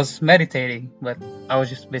imagining that I was meditating, but I was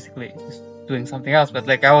just basically just doing something else. But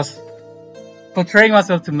like I was portraying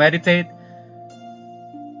myself to meditate.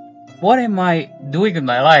 What am I doing in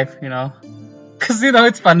my life? Because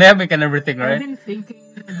it's pandemic and everything, right? I've been thinking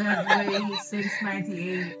that way since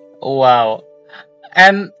 '98. Wow.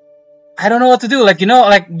 And I don't know what to do. Like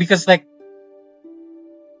because like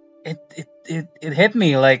it hit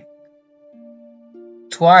me like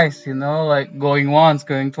twice. Like going once,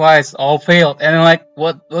 going twice, all failed, and then like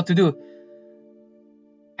what to do?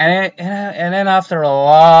 And then after a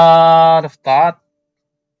lot of thought,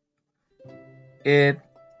 it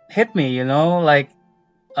hit me. Like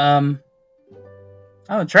I'm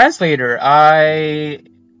a translator. I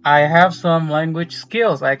I have some language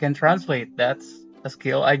skills. I can translate. That's a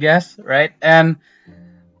skill, I guess, right? And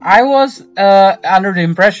I was under the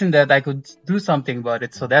impression that I could do something about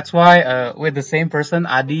it. So that's why with the same person,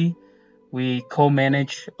 Adi, we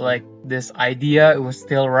co-managed like this idea. It was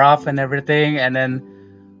still rough and everything, and then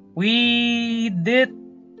we did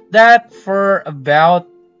that for about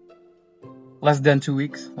less than 2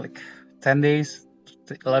 weeks, like 10 days,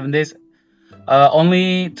 11 days,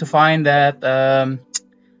 only to find that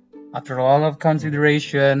after a lot of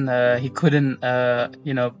consideration, he couldn't,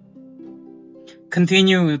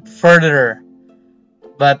 continue further.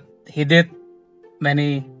 But he did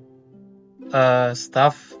many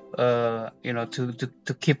stuff, to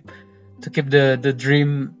keep the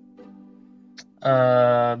dream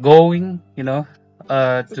going, to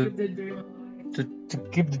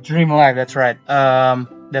keep the dream alive. That's right.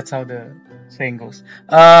 That's how the saying goes.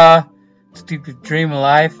 To keep the dream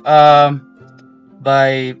alive,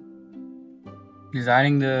 by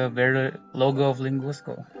designing the very logo of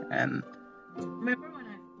Linguisco. And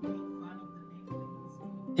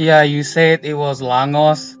yeah, you said it was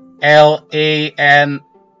Langos, Langos,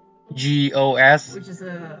 which is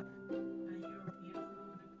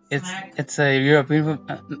it's a European food,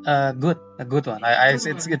 a good one.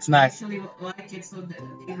 It's nice. Actually like it, so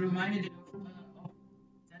it reminded of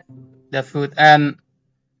the food. And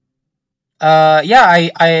yeah,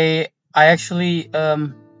 I actually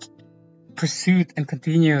pursued and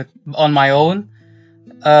continued on my own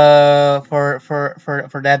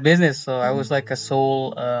for that business. So I was like a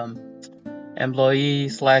sole employee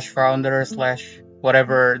slash founder slash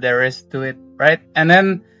whatever there is to it, right? And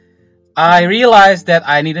then I realized that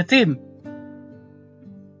I need a team.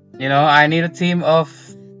 I need a team of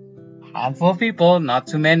handful of people, not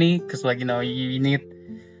too many, because we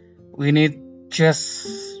need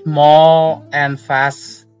just small and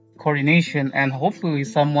fast coordination, and hopefully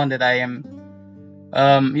someone that I am,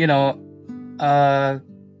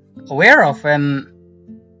 aware of. And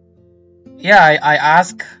yeah, I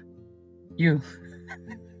ask you,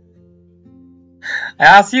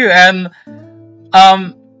 and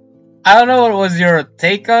I don't know what was your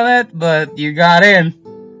take on it, but you got in.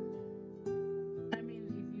 I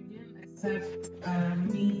mean, if you didn't accept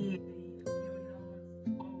me,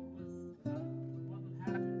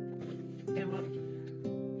 it would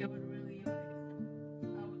really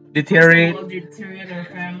deteriorate our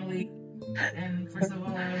family. And first of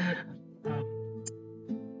all, I would,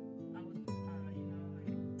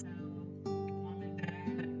 tell mom and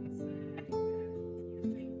dad and say that you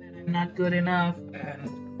think that I'm not good enough. And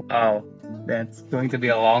oh, that's going to be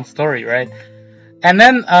a long story, right? And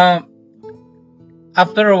then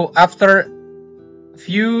after a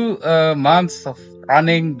few months of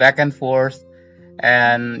running back and forth,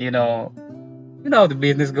 and the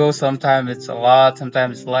business goes. Sometimes it's a lot,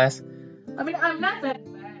 sometimes it's less. I mean, I'm not that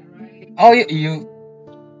bad, right? Oh,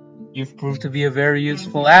 you've proved to be a very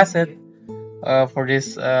useful asset for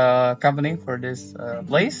this company, for this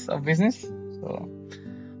place of business. So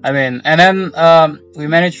I mean, and then we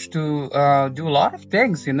managed to do a lot of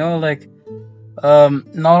things, like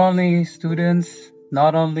not only students,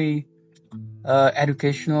 not only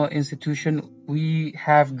educational institution. We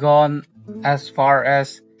have gone as far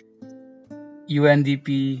as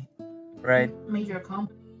UNDP, right? Major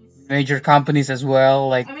companies as well.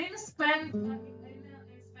 Like I mean, I spent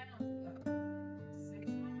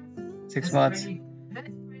 6 months. That's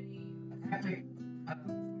pretty epic.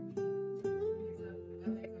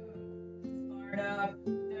 Startup.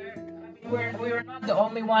 We were not the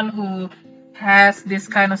only one who has this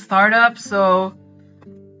kind of startup, so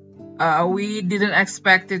we didn't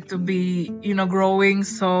expect it to be growing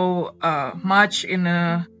so much in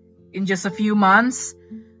just a few months.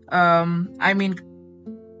 I mean,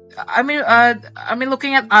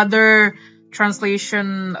 looking at other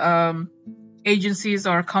translation agencies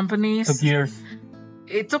or companies,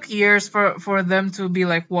 it took years for them to be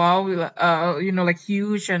like, wow, like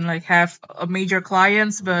huge and like have major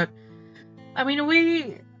clients. But I mean,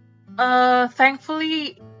 we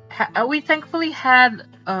thankfully had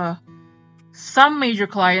some major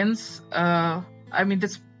clients. I mean,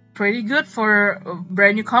 that's pretty good for a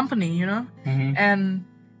brand new company, Mm-hmm. And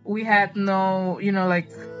we had no,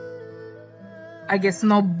 I guess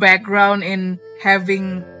no background in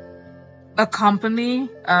having a company.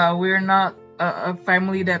 We're not a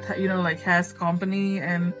family that has company,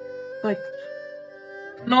 and like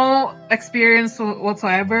no experience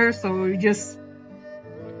whatsoever. So we just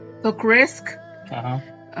took risk.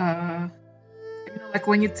 Like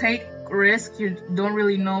when you take risk, you don't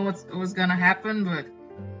really know what's gonna happen, but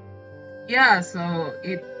yeah, so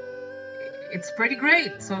it's pretty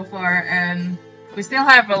great so far. And we still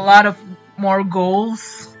have a lot of more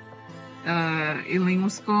goals in lingual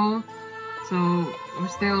school, so we're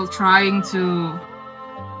still trying to,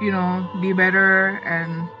 be better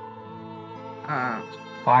and uh,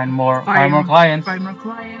 find more clients. find more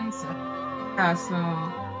clients. Yeah, so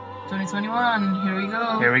 2021, here we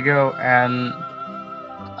go. Here we go. And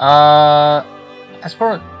as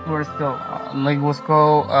for we're still on lingual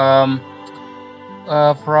school,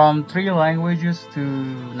 from 3 languages to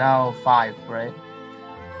now 5, right?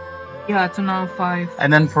 Yeah, to now 5.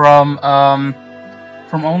 And then from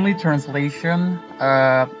only translation,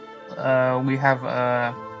 we have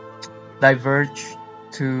diverged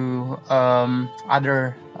to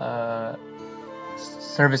other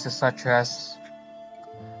services such as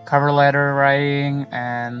cover letter writing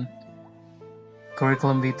and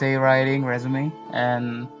curriculum vitae writing, resume,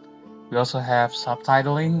 and we also have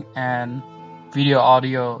subtitling and video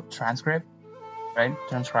audio transcript, right?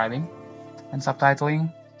 Transcribing and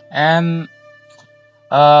subtitling, and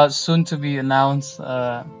soon to be announced,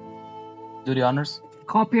 do the honors.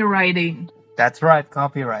 Copywriting. That's right,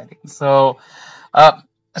 copywriting. So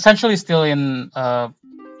essentially still in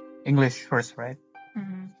English first, right?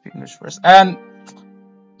 English first. And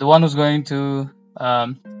the one who's going to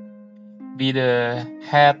be the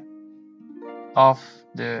head of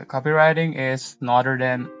the copywriting is no other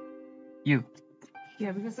than you.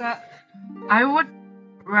 Yeah, because I would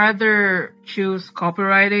rather choose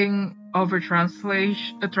copywriting over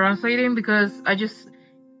translating because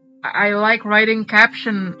I like writing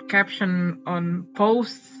caption on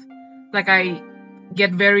posts. Like I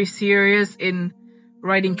get very serious in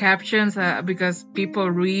writing captions because people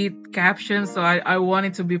read captions, so I want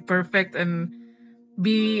it to be perfect and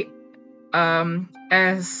be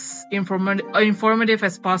as informative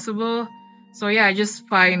as possible. So yeah, I just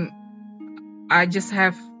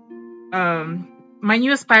have my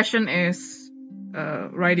newest passion is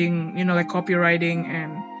writing, like copywriting,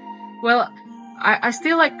 and well, I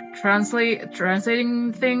still like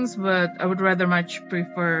translating things, but I would rather much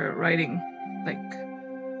prefer writing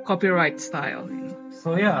like copyright style.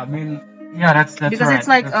 So yeah, I mean, yeah, that's Because right. it's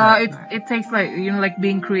like That's right. it takes like like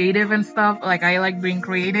being creative and stuff. Like I like being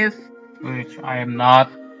creative. Which I am not.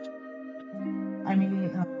 I mean,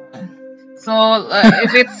 so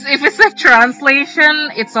if it's like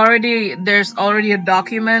translation, there's already a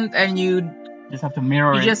document, and you Just have to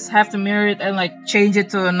mirror it. just have to mirror it and like change it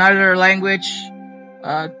to another language.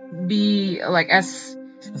 Be like as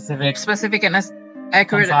specific and as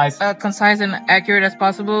accurate, concise and accurate as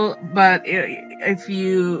possible. But if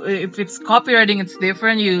it's copywriting, it's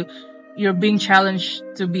different. You're being challenged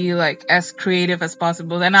to be like as creative as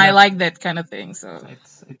possible, and I like that kind of thing. So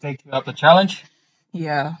it takes you up the challenge.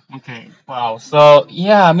 yeah. Okay. Wow. So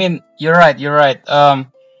yeah, I mean, you're right. You're right.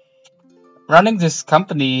 Running this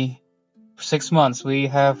company for 6 months, we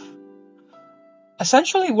have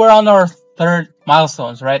essentially we're on our third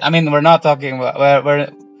milestones, right? I mean, we're not talking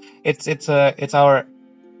about it's our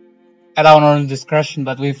at our own discretion,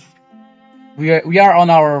 but we are on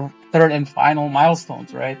our third and final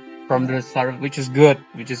milestones, right? From the start, which is good,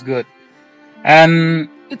 and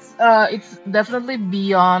it's definitely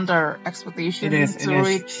beyond our expectations to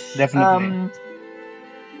reach definitely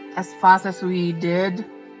as fast as we did.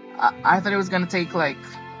 I thought it was gonna take like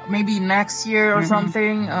maybe next year or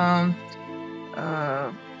something.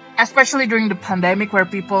 Especially during the pandemic where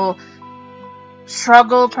people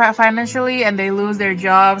struggle financially and they lose their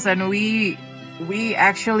jobs, and we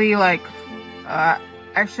actually like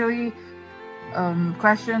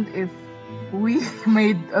questioned if we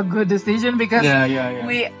made a good decision because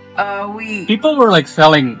we people were like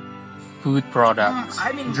selling food products,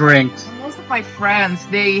 I mean, drinks. Most of my friends,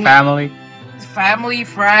 family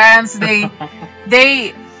friends,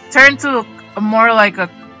 they turned to more like a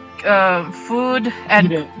food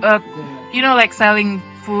and like selling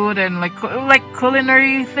food and like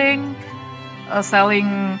culinary thing,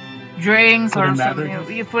 selling drinks or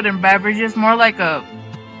something, food and beverages, more like a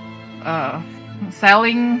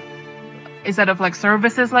selling instead of like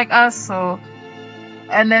services like us. So,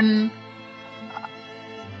 and then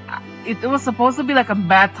it was supposed to be like a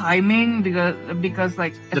bad timing because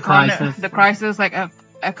like the crisis, like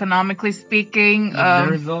economically speaking.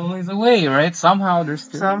 There's always a way, right? Somehow there's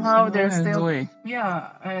still a way. Yeah,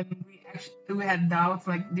 and we had doubts,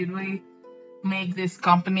 like, did we make this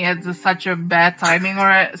company at such a bad timing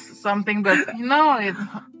or something? But no, it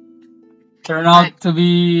turned out to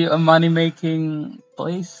be a money making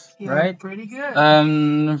place, right? Pretty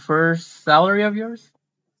good. First salary of yours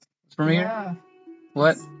from here?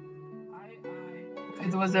 What?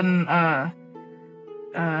 It was an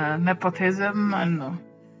nepotism. I don't know.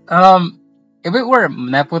 If it were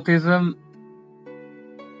nepotism,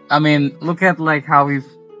 I mean, look at like how you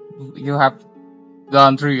have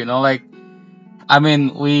gone through. Like I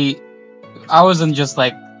mean, I wasn't just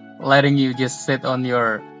like letting you just sit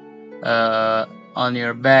uh on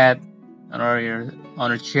your bed or your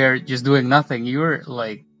on a chair just doing nothing. You were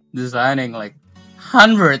like designing like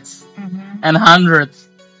hundreds Mm-hmm. and hundreds,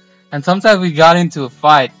 and sometimes we got into a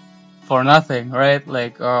fight for nothing, right?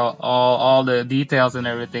 Like all the details and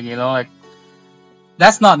everything. Like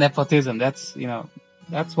that's not nepotism. That's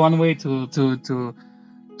one way to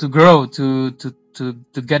grow, to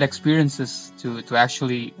get experiences, to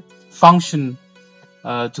actually function,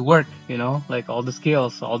 to work, like all the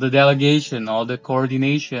skills, all the delegation, all the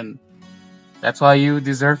coordination. That's why you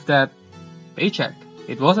deserve that paycheck.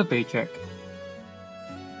 It was a paycheck.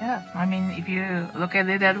 Yeah, I mean, if you look at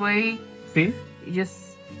it that way, See, you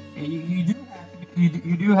just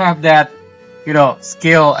you do have that,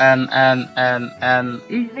 skill and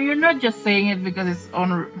you're not just saying it because it's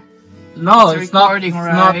on no, it's it's not. recording, It's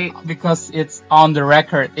right? not because it's on the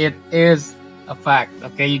record. It is a fact.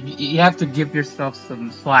 Okay, you have to give yourself some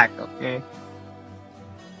slack. Okay.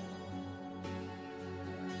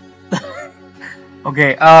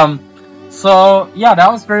 Okay. So yeah,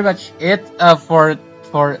 that was pretty much it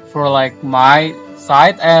for like my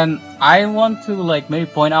side, and I want to like maybe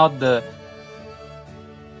point out the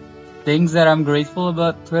things that I'm grateful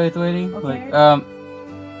about 2020. Like Okay.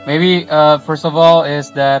 maybe first of all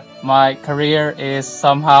is that my career is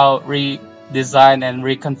somehow redesigned and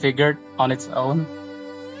reconfigured on its own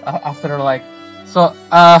after like so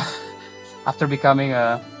after becoming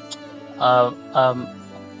a um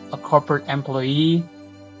a corporate employee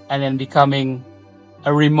and then becoming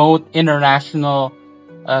a remote international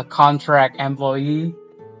contract employee,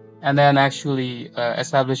 and then actually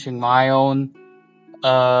establishing my own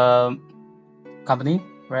uh, company,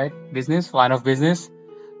 right? Line of business,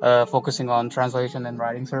 focusing on translation and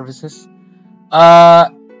writing services, uh,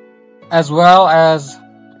 as well as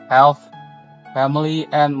health, family,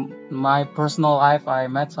 and my personal life. I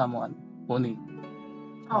met someone, Uni.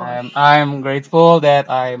 Oh, I'm grateful that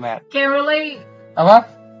I met. can't relate. Apa?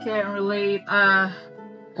 Can't relate.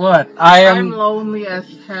 What? I'm lonely as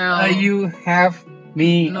hell. You have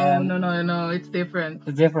me No, and no, no, no. It's different.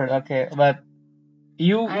 it's different. Okay, but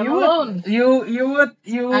I'm alone.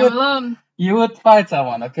 I'm alone. you would find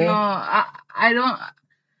someone. Okay. No, I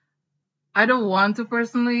don't want to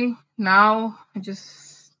personally now. I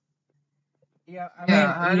just Yeah, I yeah, mean,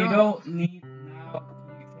 I you don't. don't need now.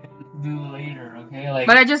 You can do later. Okay, like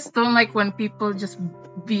But I just don't like when people just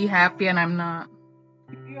be happy and I'm not.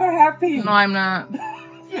 you're happy. No, I'm not.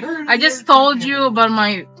 I just you're told happy. you about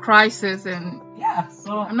my crisis and Yeah,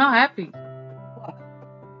 so I'm not happy.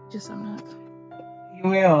 Just I'm not. you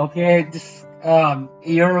will. Okay, just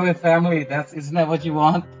you're with family. Isn't that what you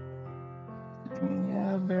want?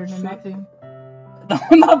 Yeah, better than nothing. No,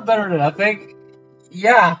 not better than nothing.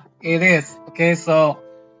 Yeah, it is. Okay, so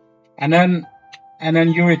and then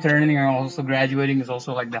you returning and also graduating is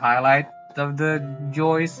also like the highlight of the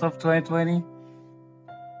joys of 2020.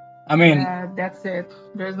 I mean, Yeah, that's it.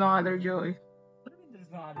 There's no other joy. there's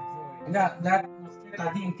no other joy. That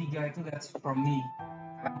tadi yang tiga itu that's from me.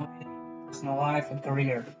 Family, personal life, and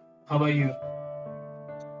career. How about you?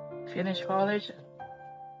 Finish college.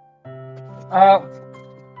 Uh,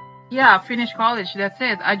 Yeah, finish college. That's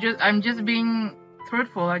it. I'm just being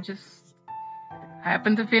truthful. I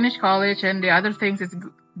happen to finish college, and the other things is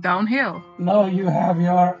downhill. no, you have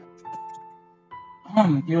your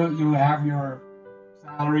you have your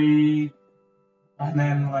salary, and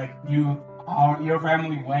then like your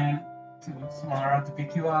family went to Samara to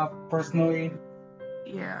pick you up personally.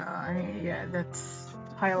 Yeah, that's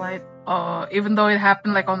highlight. Even though it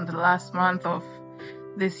happened like on the last month of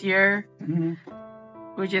this year, Mm-hmm.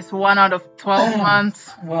 which is 1 out of 12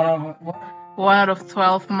 months. What 1 out of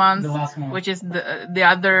 12 months, the last month? which is the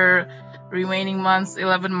other remaining months,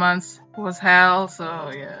 11 months was hell.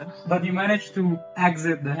 So yeah, But you managed to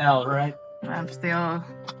exit the hell, right? I'm still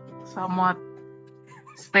somewhat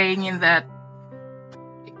staying in that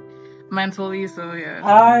mentally. So yeah,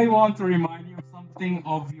 I want to remind you of something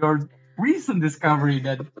of your recent discovery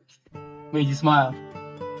that made you smile.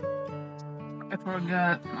 I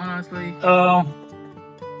forgot honestly.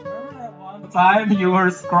 Remember that one time you were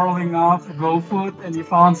scrolling off GoFood and you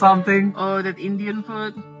found something? Oh, that Indian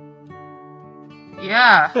food.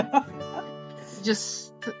 Yeah,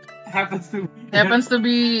 just Happens to be happens to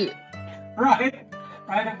be. right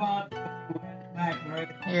about when you went back, right?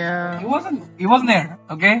 Yeah. He wasn't there,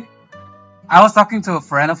 okay? I was talking to a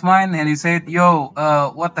friend of mine and he said, "Yo,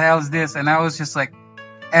 what the hell is this?" And I was just like,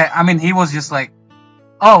 I mean, he was just like,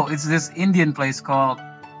 "Oh, it's this Indian place called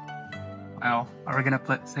Oh, are we gonna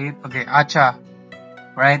say it? Okay, Acha,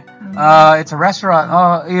 right? Mhm. It's a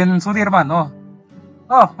restaurant. In Sudirman.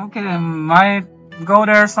 Okay. Might go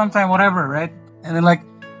there sometime, whatever, right? And then like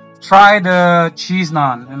try the cheese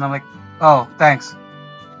naan, and I'm like, oh, thanks.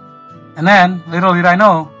 And then little did I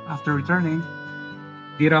know, after returning,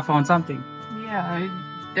 Dira found something. Yeah,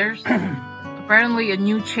 there's apparently a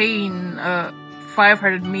new chain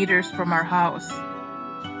 500 meters from our house.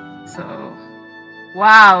 So,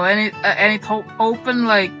 wow, and it opened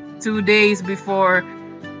like 2 days before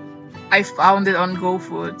I found it on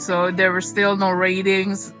GoFood. So there were still no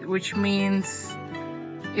ratings, which means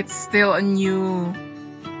it's still a new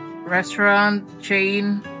restaurant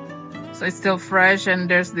chain. So it's still fresh, and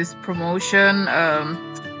there's this promotion,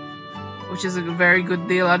 which is a very good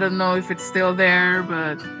deal. I don't know if it's still there,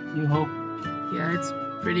 but You hope. yeah, it's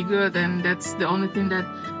pretty good, and that's the only thing that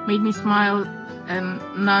made me smile, and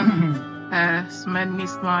none has made me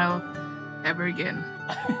smile ever again.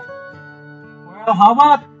 Well, how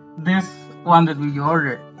about this one that we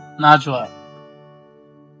ordered? Najwa.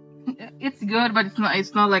 It's good, but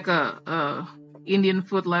it's not like a Indian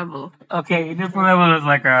food level. Okay, this level is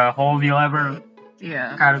like a whole new level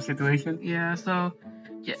Yeah, kind of situation. yeah. So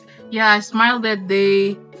yeah, yeah, I smiled that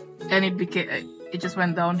day, and it just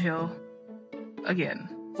went downhill again.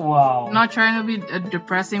 Wow. Not trying to be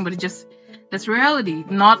depressing, but that's reality.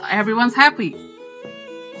 Not everyone's happy.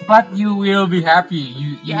 But you will be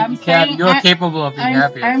happy. Yeah, I'm you can. saying You're capable of being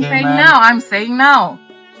happy. I'm Okay, saying man. now. I'm saying now.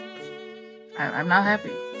 I'm not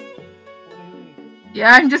happy.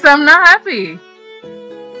 Yeah, I'm not happy.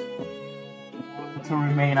 To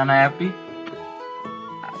remain unhappy.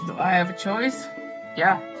 Do I have a choice?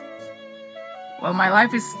 Yeah. Well, my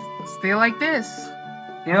life is still like this.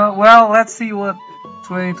 Yeah. Well, let's see what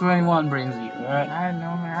 2021 brings you. All right. I don't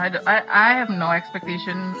know, man. I have no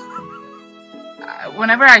expectation.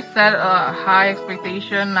 Whenever I set a high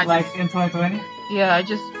expectation, Like in 2020. yeah, I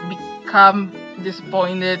just become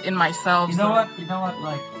disappointed in myself. You know what? You know what?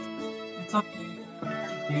 Like, it's okay.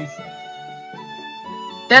 Yes.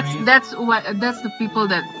 That's the people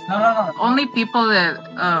that No. only people that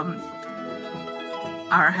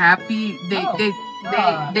are happy. No.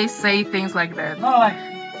 They say things like that. No, like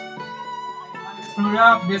screwed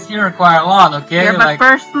up this year quite a lot. Okay. Yeah, but like,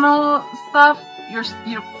 personal stuff,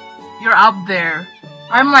 you're up there.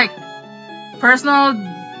 I'm like personal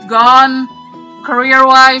gone, career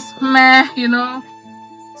wise, meh, you know.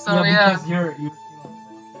 So yeah. Because you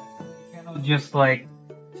cannot just like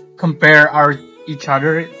compare each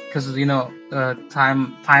other, because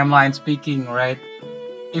timeline speaking, right?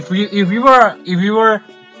 If we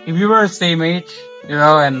were same age,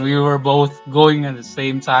 and we were both going at the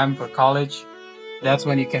same time for college, that's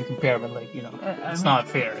when you can compare. But like, it's not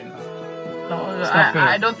fair. No, It's not fair.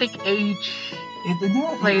 I don't think age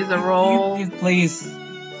It plays a role. It plays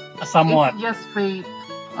somewhat. It's just fate.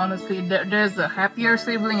 Honestly, there's a happier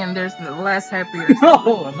sibling and there's the less happier.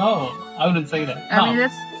 No, I wouldn't say that. I mean,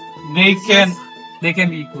 that's They it's can just- they can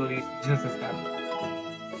be equally just as happy.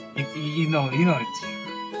 You know it's true.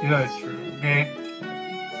 You know it's true. Okay,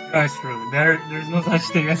 you know it's true. There's no such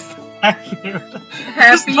thing as happier.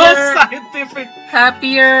 There's no happier, scientific.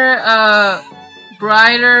 happier,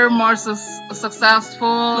 brighter, more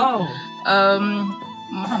successful, No.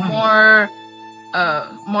 more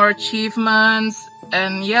more achievements,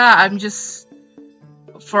 and yeah, I'm just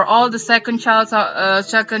for all the second childs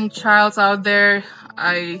out there.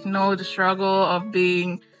 I know the struggle of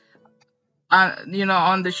being,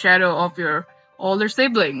 on the shadow of your older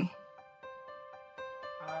sibling.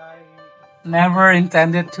 I never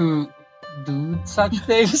intended to do such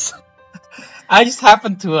things. I just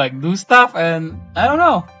happened to like do stuff, and I don't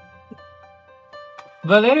know.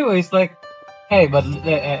 But anyways, like, hey, but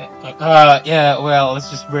yeah, well, let's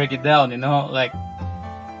just break it down. Like,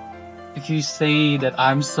 if you say that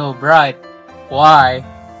I'm so bright, why?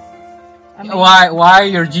 I mean, Why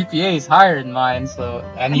your GPA is higher than mine? So,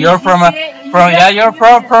 and I mean, you're from a you from yeah, just- you're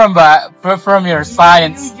from your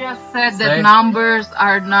science, You just said that Right. numbers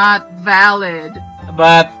are not valid.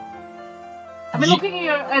 but I've been looking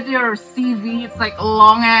at your CV. It's like a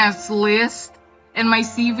long ass list, and my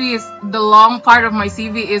CV is the long part of my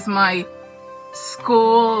CV is my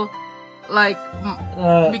school, like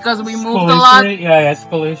because we moved a lot. history, yeah,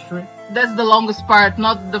 school history. That's the longest part,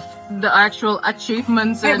 not the actual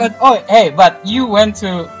achievements. Hey, And but you went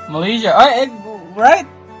to Malaysia, right?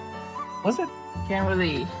 Was it? can't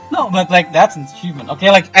really. No, but like that's an achievement.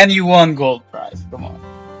 Okay, like, and you won gold prize. Come on.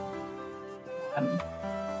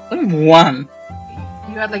 Only one.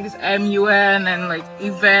 You had like this MUN and like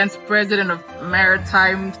events, president of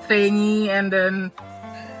maritime thingy, and then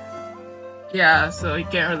Yeah, so you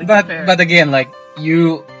can't really But compare. but again, like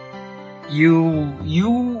you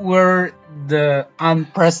were the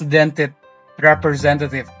unprecedented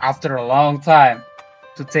representative after a long time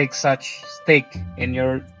to take such stake in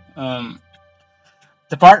your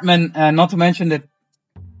department, and not to mention that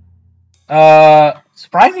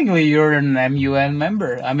surprisingly you're an MUN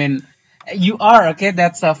member. I mean, you are okay.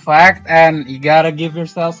 That's a fact, and you gotta give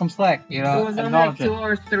yourself some slack. You It know, was only like acknowledge it. 2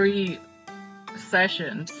 or 3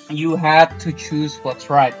 sessions. You had to choose what's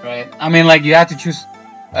right? I mean, like you had to choose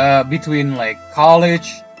between like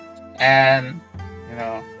college and you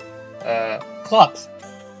know clubs,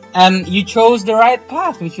 and you chose the right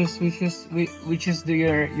path, which is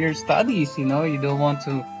your studies. You know, you don't want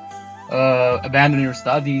to abandon your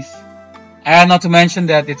studies, and not to mention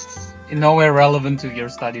that it's in no way relevant to your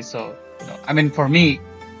studies. So you know, I mean, for me,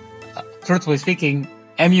 truthfully speaking,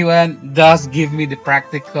 MUN does give me the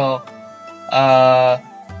practical uh,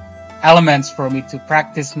 elements for me to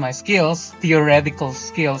practice my skills, theoretical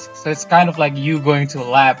skills. So it's kind of like you going to a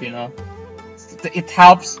lab, you know. It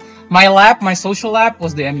helps. My lab, my social lab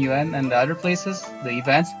was the MUN, and the other places, the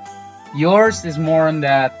events. Yours is more on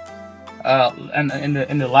that, and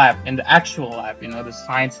in the lab, in the actual lab, you know, the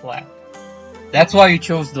science lab. That's why you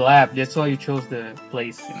chose the lab. That's why you chose the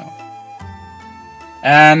place, you know.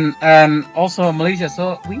 And also Malaysia.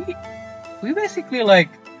 So we basically like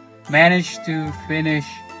managed to finish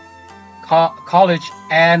college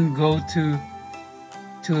and go to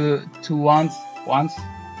once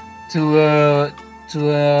to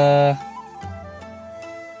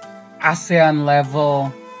ASEAN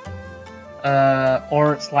level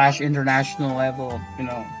or / international level, you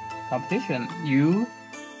know, competition. You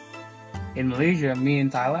in Malaysia, me in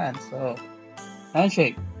Thailand. So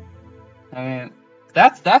handshake. I mean,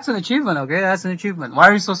 that's an achievement. Okay, that's an achievement. Why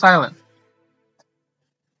are you so silent?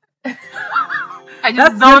 I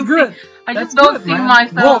That's just don't see. good. I That's just don't good, see man.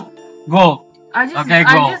 myself. Gold. I just. Okay,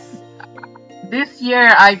 I gold. just. This year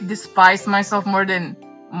I despise myself more than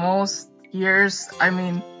most years. I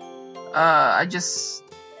mean, I just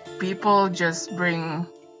people just bring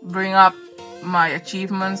up my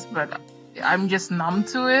achievements, but I'm just numb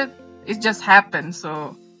to it. It just happened,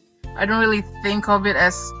 so I don't really think of it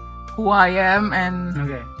as who I am. And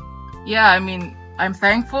Okay. yeah, I mean, I'm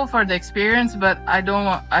thankful for the experience, but I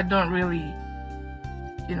don't really,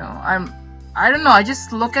 you know, I don't know. I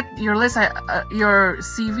just look at your list, your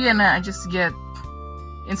CV, and I just get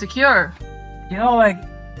insecure. You know, like,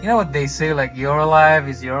 you know what they say, like, your life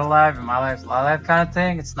is your life and my life is my life kind of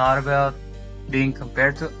thing. It's not about being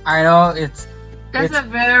compared to. I know That's it's a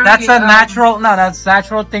very that's a natural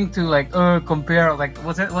thing to like compare. Like,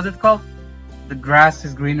 what's it called? The grass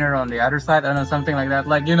is greener on the other side. I don't know, something like that.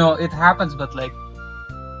 Like, you know, it happens, but like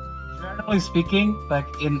generally speaking, like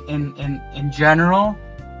in general,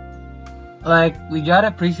 like we gotta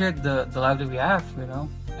appreciate the life that we have. You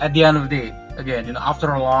know, at the end of the day, again, you know,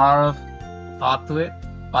 after a lot of thought to it,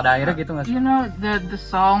 pada akhirnya gitu nggak sih? You know the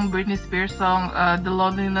song, Britney Spears song, "The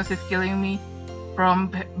Loneliness Is Killing Me,"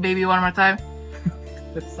 from Baby One More Time.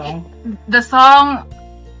 That song. The song,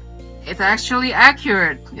 it's actually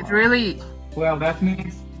accurate. It really. Well, that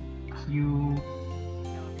means you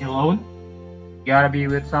be alone. You gotta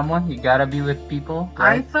be with someone. You gotta be with people,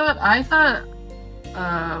 I right? thought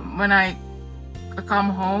when I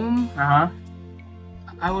come home, Uh huh.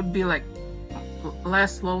 I would be like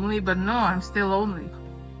less lonely, but no, I'm still lonely.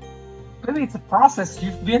 Really, it's a process.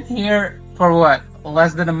 You've been here for what?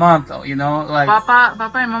 Less than a month, you know, like. Papa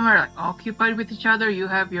and Mama are like occupied with each other. You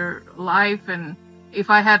have your life, and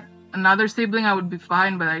if I had another sibling, I would be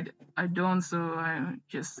fine, but I don't, so I'm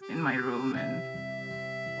just in my room. And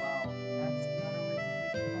Wow, that's another way to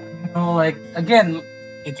think about it. You know, like again,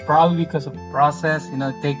 it's probably because of the process. You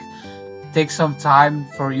know, take some time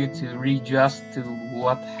for you to readjust to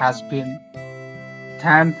what has been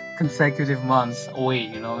 10 consecutive months away.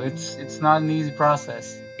 You know, it's not an easy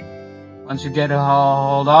process. Once you get a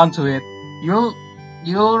hold on to it, you'll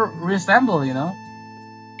reassemble. You know.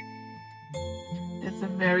 it's a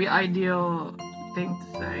very ideal thing to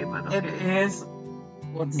say, but It okay. is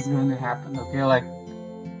what is going to happen. Okay, like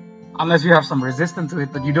unless you have some resistance to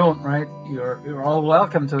it, but you don't, right? You're all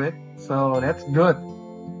welcome to it, so that's good.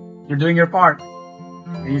 You're doing your part.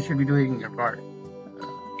 And you should be doing your part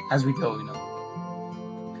as we go. You know.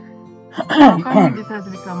 How come this has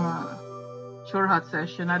become a short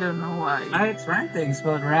session? I don't know why. It's RanThings,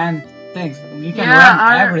 but RanThings. You can Yeah,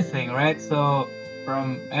 rant everything, right? So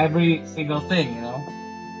from every single thing, you know.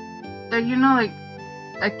 you know, like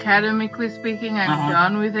academically speaking, I'm Uh-huh.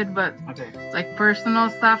 done with it, but Okay. like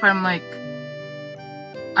personal stuff, I'm like,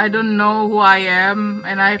 I don't know who I am,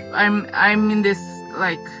 and I'm in this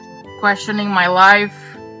like questioning my life,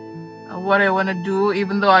 what I want to do,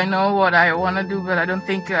 even though I know what I want to do, but I don't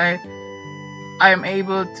think I am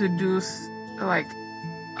able to do like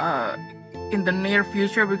in the near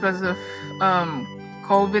future because of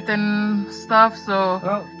COVID and stuff. So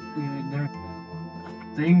Well, there's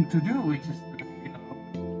one thing to do, which is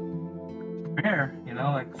prepare.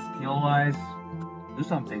 Like skill-wise, do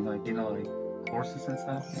something like like courses and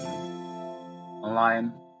stuff. Online.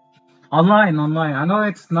 Online. I know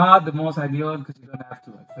it's not the most ideal because you don't have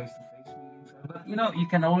to like face-to-face meetings, but you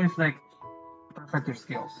can always like perfect your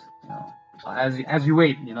skills. As you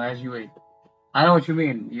wait. As you wait. I know what you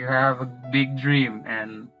mean. You have a big dream,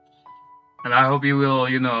 and I hope you will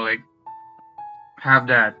like have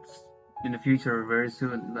that in the future very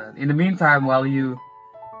soon. But in the meantime, while you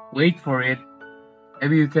wait for it,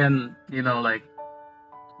 maybe you can like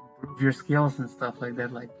improve your skills and stuff like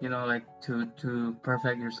that. Like like to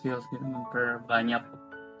perfect your skills, memperbanyak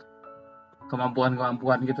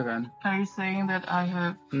kemampuan gitu kan. are you saying that I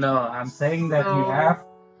have? No, I'm saying that you have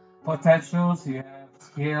potentials, you have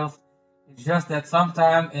skills. It's just that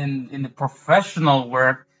sometimes in the professional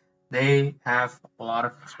work, they have a lot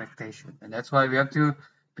of expectation, and that's why we have to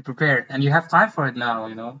be prepared. And you have time for it now.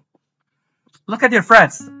 Look at your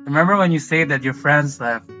friends. Remember when you say that your friends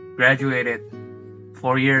have graduated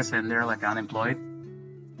 4 years and they're like unemployed?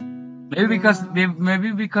 Maybe because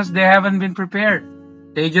they haven't been prepared.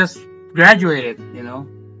 They just graduated.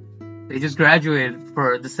 They just graduated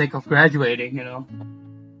for the sake of graduating. Yeah.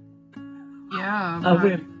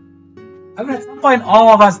 I mean, at some point,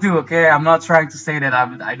 all of us do. Okay, I'm not trying to say that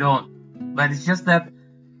I don't, but it's just that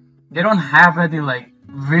they don't have any like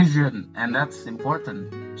vision, and that's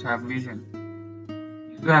important to have vision.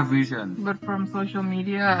 You have vision. But from social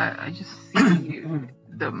media, I just see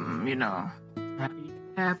them,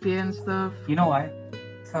 happy and stuff. You know why?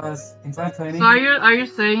 Because in 2020. So are you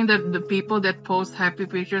saying that the people that post happy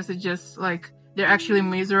pictures are just like they're actually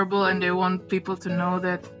miserable and they want people to know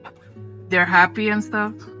that they're happy and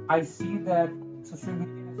stuff? I see that social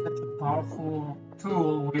media is such a powerful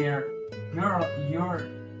tool where you're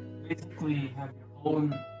basically have your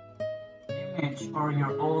own image or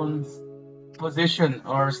your own position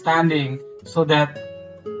or standing, so that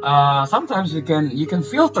sometimes you can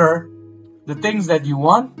filter the things that you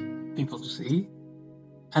want people to see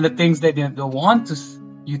and the things that they don't want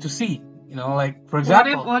you to see. Like for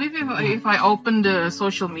example. What if I open the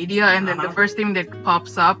social media and then the first thing that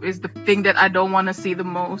pops up is the thing that I don't want to see the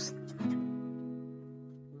most?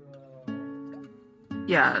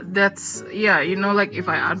 Yeah, like if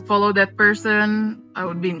I unfollow that person, I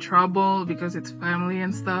would be in trouble because it's family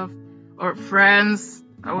and stuff, or friends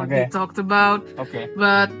I would be talked about. Okay.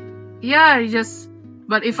 But yeah,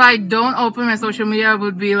 but if I don't open my social media, I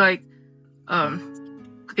would be like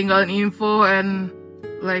ketinggalan info, and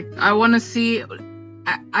like I want to see,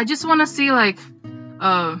 I just want to see like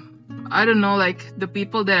I don't know, like the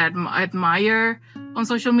people that I admire on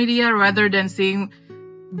social media rather than seeing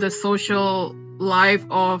the social life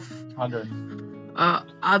of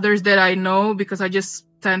others that I know, because I just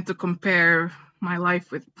tend to compare my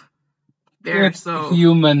life with theirs. It's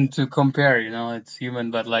human to compare, it's human,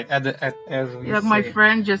 but like as we say, my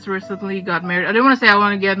friend just recently got married. I don't want to say I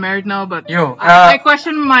want to get married now, but I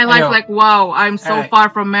question my life like, wow, I'm so far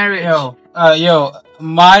from marriage.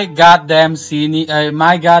 My goddamn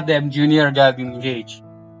junior got engaged.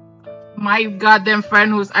 My goddamn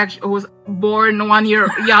friend who's born 1 year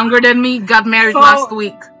younger than me got married last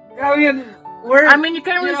week. I mean, you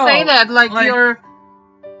can't really say that. Like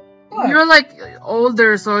you're like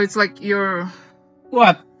older, so it's like you're.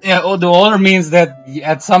 What? Yeah, the older means that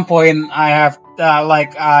at some point I have I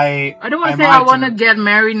don't want to say I want to get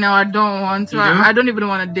married now. I don't want to. I don't even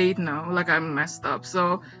want to date now. Like I'm messed up.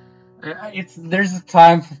 So there's a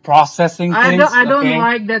time for processing things. I don't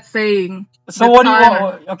like that saying. So what do you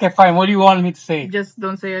want? Okay, fine. What do you want me to say? Just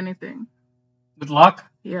don't say anything. Good luck?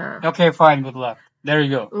 Yeah. Okay, fine. Good luck. There you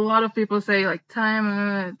go. A lot of people say like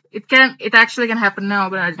time. It actually can happen now,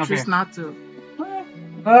 but I choose not to.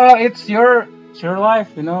 It's your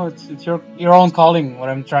life. It's your own calling. What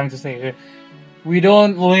I'm trying to say. We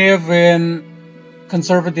don't live in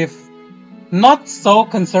conservative, not so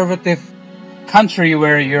conservative country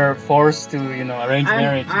where you're forced to arrange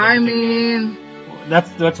marriage. I mean,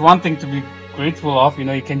 that's one thing to be grateful of.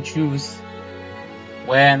 You can choose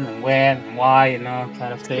when and why,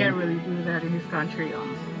 kind of thing. You can't really do that in this country,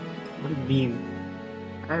 honestly. What do you mean?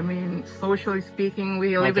 I mean, socially speaking,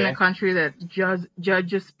 we live in a country that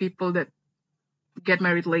judges people that get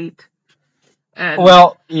married late. And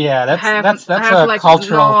that's a like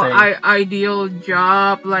cultural thing. Ideal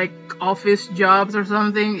job, like office jobs or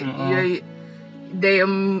something. They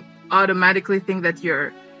automatically think that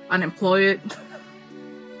you're unemployed.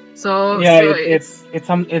 So Yeah, so it's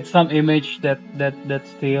it's some image that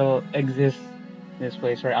still exists in this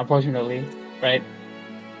place, right? Unfortunately, right?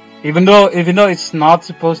 Even though it's not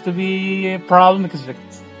supposed to be a problem because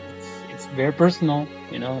it's very personal,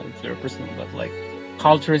 it's very personal. But like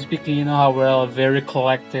culturally speaking, you know how we're a very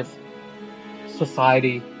collective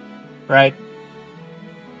society, right?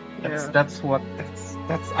 That's yeah, that's what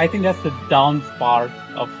that's I think that's the down part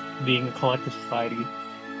of being a collective society.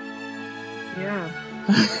 yeah.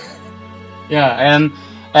 Yeah,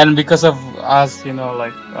 and because of us,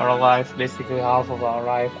 like our life, basically half of our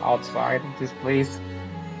life outside of this place,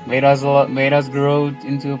 made us grow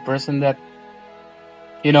into a person that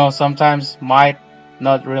sometimes might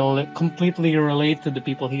not really completely relate to the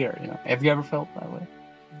people here. Have you ever felt that way?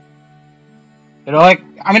 Like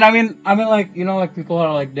I mean, like like people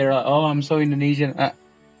are like they're like, oh, I'm so Indonesian.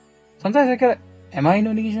 Sometimes I get, am I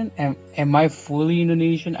Indonesian? Am I fully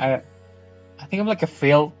Indonesian? I think I'm like a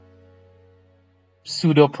failed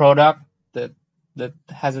pseudo product that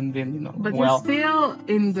hasn't been But you're well. still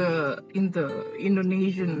in the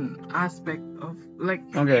Indonesian aspect of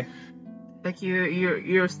Okay. like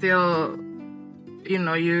you're still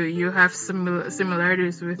you have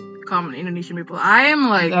similarities with common Indonesian people. I am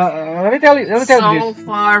like Let me tell you so this.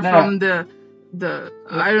 far Nah, from the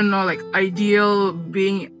I don't know, like ideal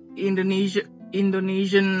being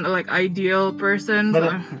Indonesian, like ideal person.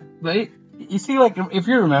 but you see, like if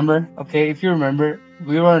you remember, okay,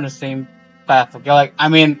 we were on the same path. Okay, like I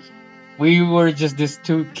mean, we were just these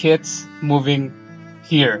two kids moving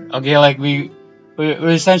here. Okay, like we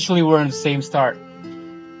essentially were on the same start.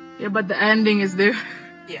 Yeah, but the ending is there.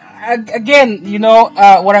 Yeah, again,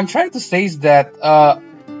 what I'm trying to say is that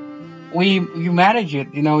we manage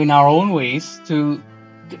it, in our own ways to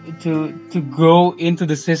go into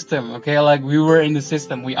the system. Okay, like we were in the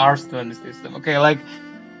system, we are still in the system. Okay, like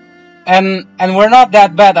and we're not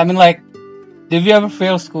that bad. I mean, like, did we ever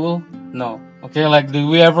fail school? No. Okay, like did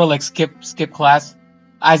we ever like skip class?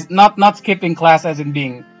 As not skipping class as in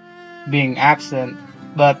being absent,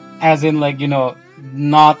 but as in like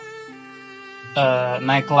not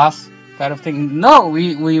night class kind of thing. No,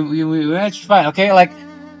 we managed fine. Okay, like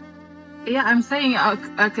Yeah, I'm saying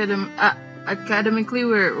academically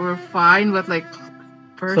we're fine, but like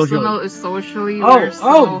socially. personal is socially we're Oh,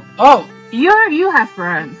 oh, so oh. you have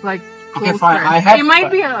friends, like Okay, close fine. friends. I It have.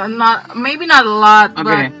 might be not maybe not a lot, but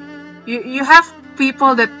Okay. you have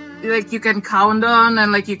people that like you can count on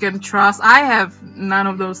and like you can trust. I have none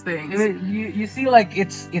of those things. You see, like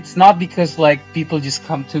it's not because like people just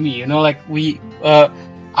come to me, like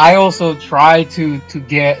I also try to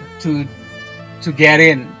get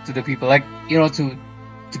in to the people, like to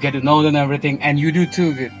get to know them and everything, and you do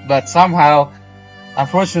too. But somehow,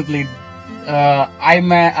 unfortunately,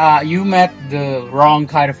 you met the wrong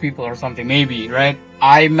kind of people or something, maybe, right?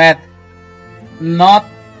 I met not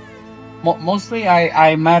mostly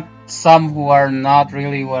I met some who are not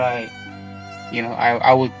really what I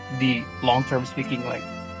would be long term speaking, like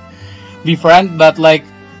be friend, but like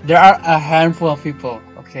there are a handful of people.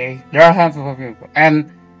 Okay, there are a handful of people, and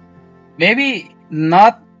maybe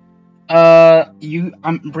not. You.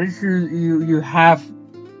 I'm pretty sure you have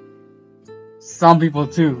some people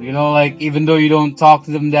too. Like even though you don't talk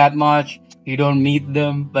to them that much, you don't meet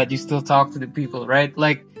them, but you still talk to the people, right?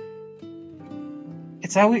 Like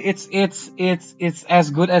it's how it's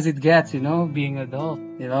as good as it gets, being adult,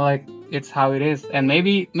 like it's how it is. And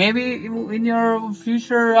maybe in your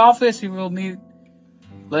future office you will meet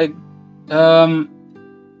like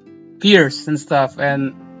peers and stuff,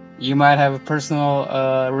 and you might have a personal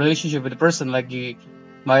relationship with the person, like you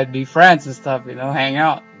might be friends and stuff, hang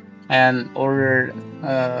out and order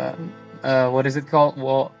what is it called,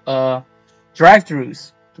 well,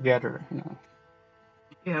 drive-throughs together.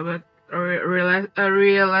 Yeah, but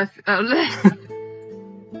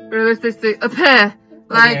realistic like Okay.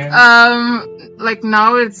 like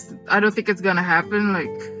now it's I don't think it's gonna happen,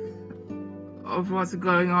 like of what's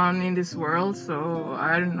going on in this world. So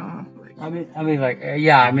I don't know, like I mean, like,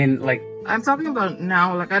 yeah, I mean, like, I'm talking about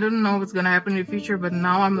now, like I don't know what's gonna happen in the future, but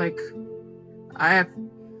now I'm like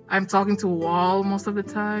I'm talking to a wall most of the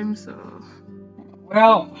time. So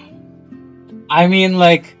well, I mean,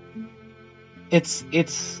 like, it's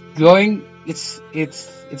going, it's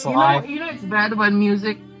alive. it's bad about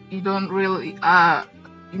music. You don't really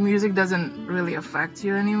music doesn't really affect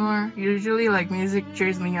you anymore. Usually, like music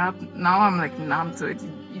cheers me up. Now I'm like numb to it.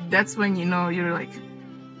 That's when you're like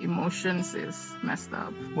emotions is messed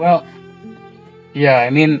up. Well, yeah, I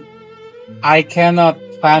mean, I cannot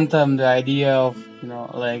fathom the idea of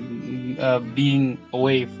like being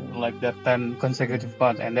away for like that 10 consecutive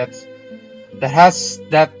months, and that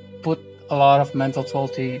put a lot of mental toll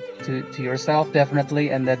to yourself,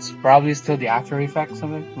 definitely, and that's probably still the after effects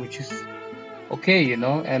of it, which is okay,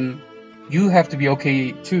 and you have to be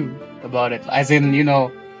okay too about it, as in,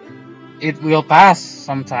 it will pass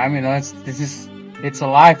sometime, it's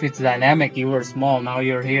alive, it's dynamic. You were small, now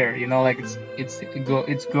you're here, like it's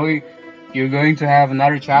going, you're going to have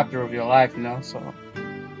another chapter of your life, so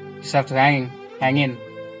you just have to hang in,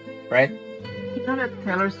 right? You know that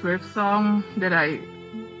Taylor Swift song that I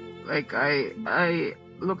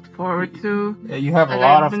looked forward to. You have a Like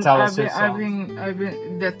lot of Taylor Swift songs. I've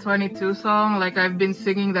been the 22 song. Like I've been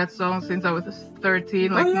singing that song since I was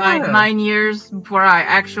 13, like Oh, yeah. 9 years before I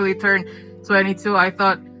actually turned 22. I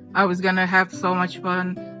thought I was gonna have so much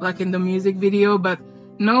fun, like in the music video, but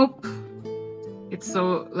nope. It's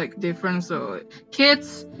so like different. So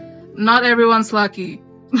kids, not everyone's lucky.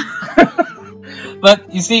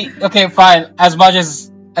 But you see, okay, fine. As much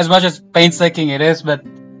as painstaking it is, but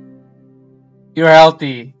you're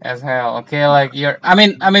healthy as hell. Okay, like you're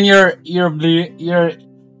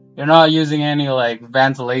not using any like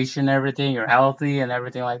ventilation, everything. You're healthy and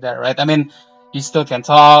everything like that, right? You still can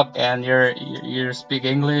talk and you speak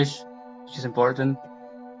English, which is important.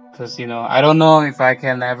 Because I don't know if I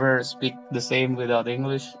can ever speak the same without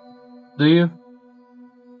English. Do you?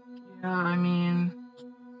 Yeah,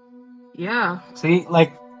 yeah. See,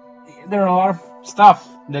 like there are a lot of stuff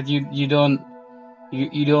that you don't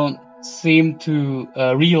seem to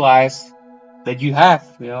realize that you have.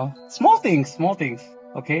 Small things.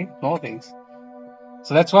 Okay, small things.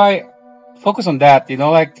 So that's why focus on that.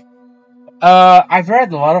 Like I've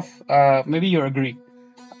read a lot of maybe you agree.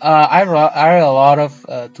 I read a lot of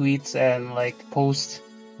tweets and like posts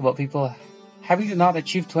about people having not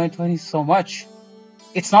achieved 2020 so much.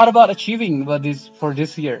 It's not about achieving, but this for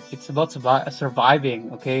this year. It's about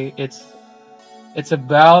surviving. Okay, it's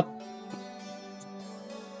about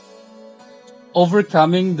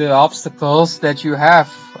overcoming the obstacles that you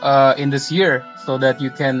have in this year, so that you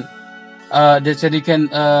can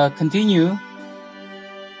continue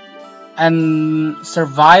and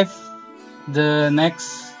survive the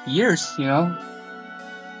next years.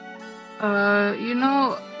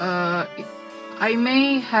 I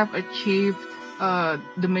may have achieved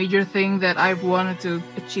the major thing that I've wanted to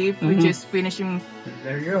achieve, which is finishing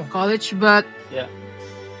There you go. college, but Yeah.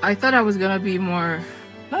 I thought I was gonna be more.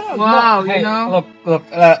 No, Wow, hey, look.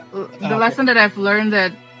 The lesson that I've learned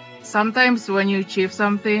that sometimes when you achieve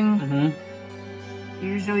something, Mhm. it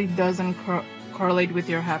usually doesn't correlate with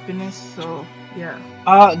your happiness. So yeah.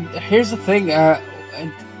 Here's the thing.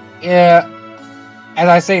 Yeah, as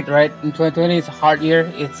I said, right, in 2020, it's a hard year.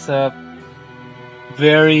 It's a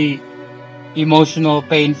very emotional,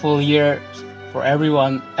 painful year for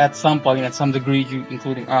everyone at some point, at some degree,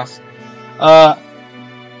 including us.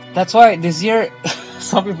 That's why this year,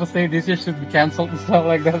 some people say this year should be cancelled and stuff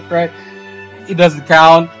like that, right? It doesn't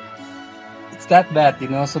count. It's that bad,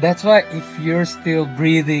 So that's why if you're still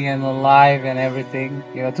breathing and alive and everything,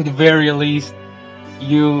 to the very least,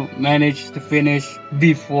 you manage to finish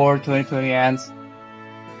before 2020 ends.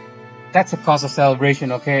 That's a cause of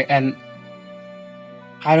celebration, okay? And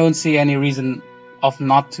I don't see any reason of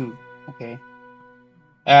not to, okay?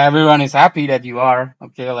 Everyone is happy that you are,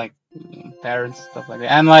 okay? Like parents, stuff like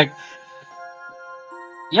that, and like,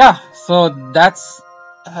 yeah. So that's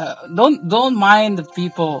don't mind the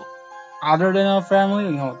people other than our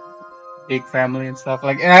family, big family and stuff.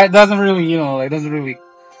 Like it doesn't really,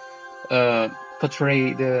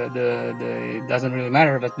 portray the it doesn't really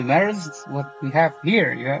matter, but the matters is what we have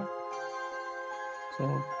here,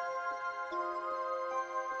 so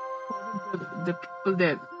The people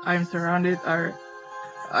that I'm surrounded are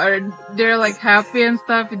they're like happy and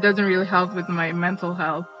stuff. It doesn't really help with my mental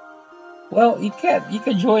health. well, you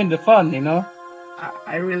can join the fun,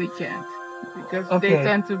 I really can't because they Okay.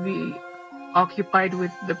 tend to be occupied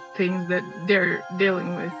with the things that they're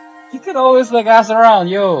dealing with. You can always like ask around,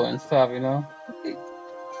 and stuff,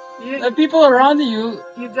 The people around you.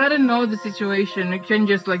 You gotta know the situation. You can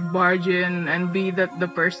just like barge in and be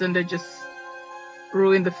the person that just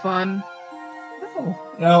ruin the fun.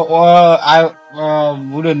 No, I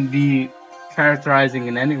wouldn't be characterizing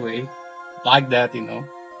in any way like that,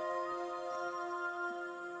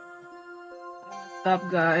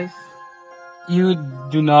 Stop, guys. You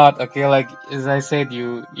do not, okay, like as I said,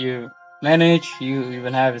 you manage, you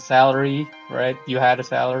even have a salary, right? You had a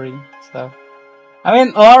salary, stuff. A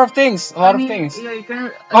lot of things, Yeah, you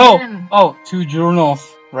can. Oh, Again, 2 journals,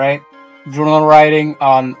 right? Journal writing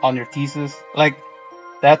on your thesis, like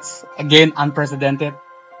that's again unprecedented.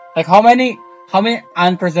 Like how many how many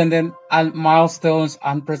unprecedented milestones,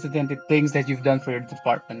 unprecedented things that you've done for your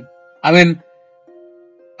department? I mean,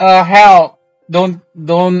 hell, don't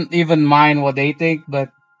even mind what they think, but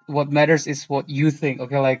what matters is what you think.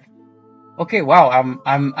 Okay, like, okay, wow,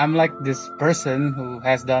 I'm like this person who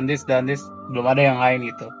has done this. Belum ada yang lain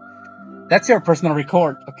gitu. That's your personal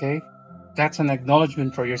record, okay? That's an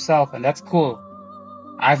acknowledgement for yourself, and that's cool.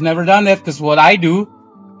 I've never done it because what I do,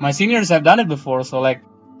 my seniors have done it before, so like,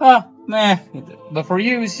 meh. But for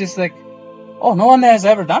you, it's just like, oh, no one has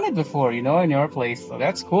ever done it before, you know, in your place, so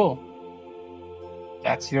that's cool.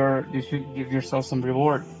 You should give yourself some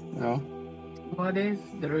reward, you know? What is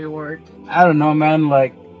the reward? I don't know, man,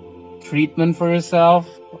 like treatment for yourself,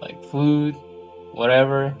 like food,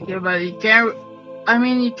 whatever. Yeah, but you can't. I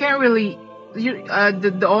mean, you can't really.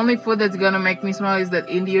 The only food that's gonna make me smile is that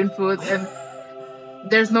Indian food, and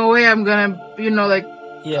there's no way I'm gonna, like,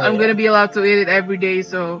 I'm gonna be allowed to eat it every day.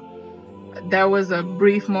 So that was a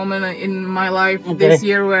brief moment in my life this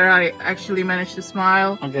year where I actually managed to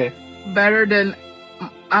smile. Okay. Better than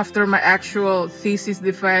after my actual thesis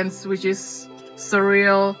defense, which is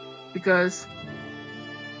surreal because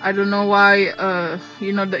I don't know why.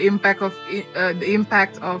 The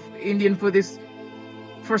impact of Indian food is,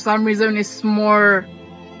 for some reason, is more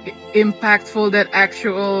impactful than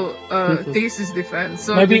actual thesis defense.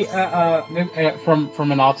 So maybe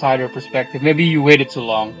from an outsider perspective, maybe you waited too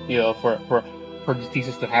long, for the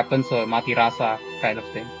thesis to happen, so mati rasa kind of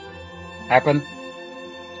thing happened.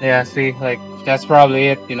 Yeah, see, like that's probably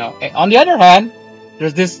it, On the other hand,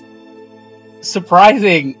 there's this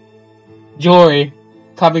surprising joy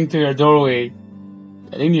coming to your doorway,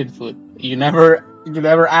 an Indian food. You never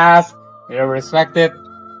asked, you never expected,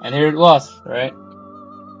 and here it was, right?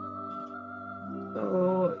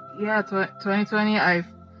 So yeah, 2020.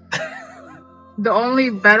 The only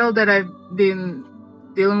battle that I've been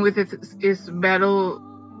dealing with is battle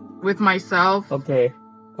with myself. Okay.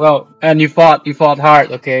 Well, and you fought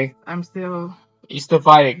hard, okay? You're still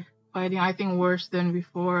fighting. I think worse than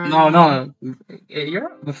before. No,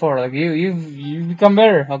 you're before, like you've become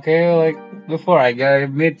better, okay? Like before, I gotta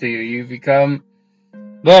admit to you, you've become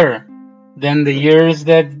better than the years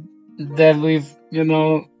that we've,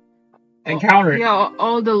 encountered. Yeah,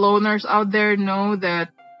 all the loners out there know that.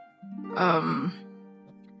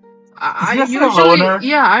 I usually, a loner?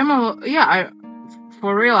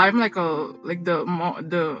 For real, I'm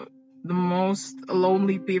the most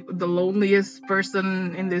lonely people, the loneliest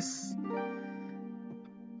person in this.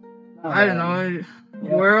 I don't know,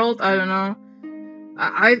 world. I don't know.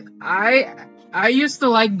 I used to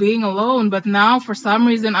like being alone, but now for some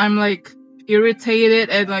reason I'm like irritated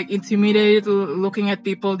and like intimidated looking at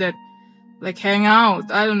people that like hang out.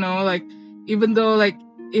 I don't know, like even though like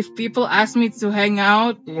if people ask me to hang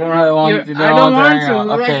out, I don't want to.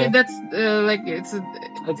 Okay. Like that's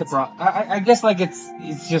it's a problem. I guess like it's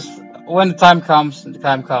just when the time comes,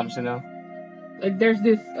 Like there's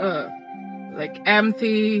this like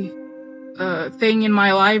empty thing in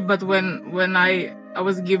my life, but when I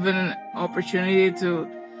was given an opportunity to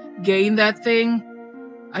gain that thing,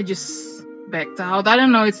 I just backed out. I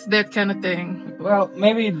don't know, it's that kind of thing. Well,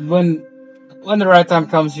 maybe when the right time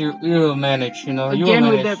comes, you will manage, you will Again,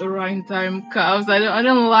 manage. with that right time comes, I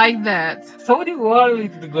don't like that. So what do you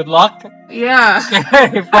want? The good luck? Yeah.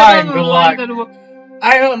 Okay, fine, good luck.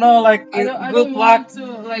 I don't know, like I good don't luck. Want to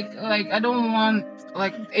like I don't want,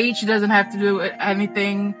 like, age doesn't have to do with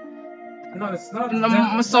anything. No, it's not.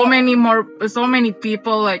 So many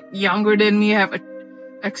people like younger than me have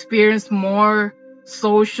experienced more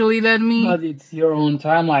socially than me. But it's your own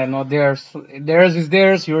timeline, not theirs. Theirs is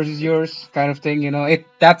theirs, yours is yours, kind of thing,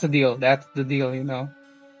 That's the deal. That's the deal,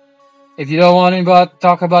 If you don't want to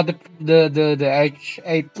talk about the age,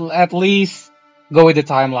 at least go with the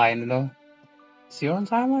timeline, It's your own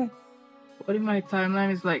timeline. What if my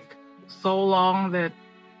timeline is like so long that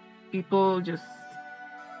people just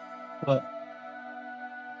what?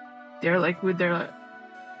 They're like with their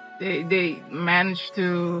they manage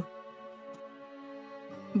to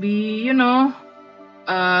be, in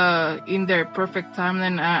their perfect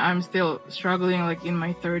timeline. I'm still struggling like in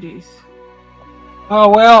my 30s. Oh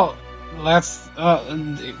well, this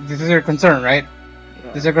is your concern, right?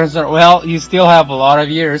 Yeah. This is your concern. Well, you still have a lot of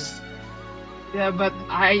years. Yeah, but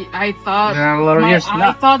I thought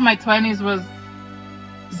I thought my 20s was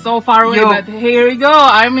so far away, but here we go.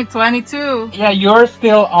 I'm in 22. Yeah, you're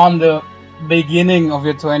still on the beginning of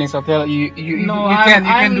your 20s. Okay,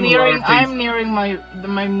 I'm nearing my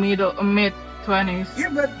mid 20s. Yeah,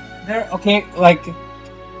 but okay, like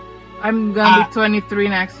I'm gonna be 23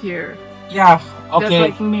 next year. Yeah, okay.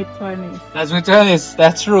 That's like mid 20s. That's mid 20s.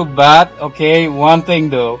 That's true, but okay, one thing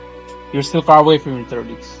though, you're still far away from your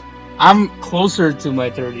 30s. I'm closer to my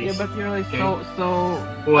Yeah, 30s. but you're like Okay. so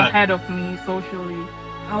What? ahead of me socially.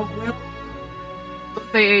 Oh, well,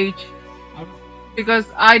 Don't say age, because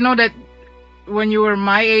I know that when you were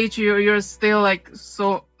my age, you're still like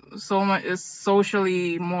so much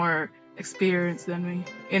socially more experienced than me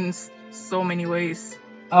in so many ways.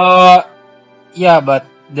 yeah, but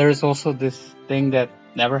there's also this thing that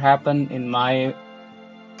never happened in my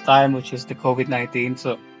time, which is the COVID-19.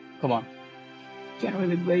 So, come on. Can't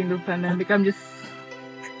really blame the pandemic. I'm just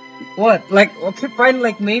What? Like, okay, fine.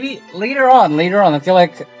 Like, maybe later on. Okay,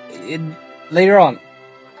 like, later on.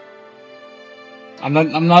 I'm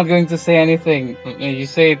not going to say anything. You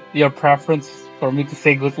say your preference for me to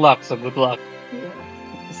say good luck, so good luck.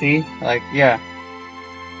 yeah. See? Like, yeah.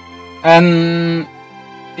 And,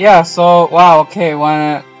 yeah, so, wow, okay,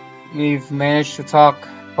 we've managed to talk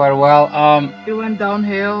quite well. It went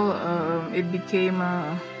downhill. It became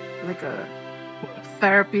like a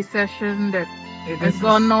therapy session that has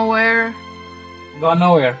gone nowhere. Gone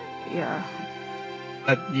nowhere. Yeah.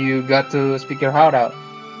 But you got to speak your heart out.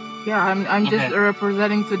 Yeah, I'm just Okay.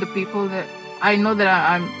 representing to the people that I know that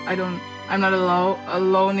I'm not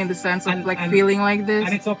alone in the sense of like feeling like this.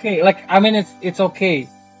 And it's okay. Like, I mean, it's okay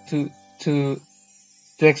to to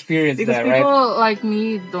to experience Because that, people right? like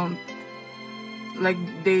me don't like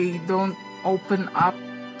they don't open up.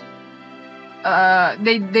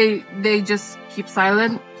 They just keep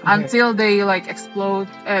silent until they like explode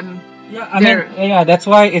and Yeah, I mean, yeah, that's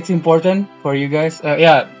why it's important for you guys.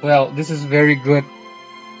 Yeah, well, this is very good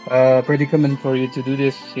predicament for you to do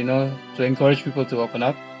this, to encourage people to open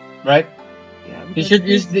up, right? yeah, You because should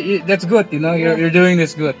use that's good, Yeah. you're doing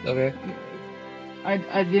this good, okay?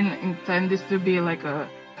 I didn't intend this to be like a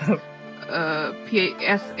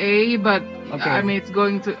PSA, but Okay. I mean it's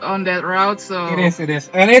going to on that route. So It is,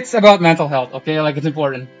 and it's about mental health, okay? Like, it's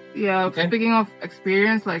important. yeah. Okay. Speaking of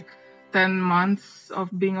experience, like 10 months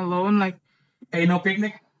of being alone, like Hey, no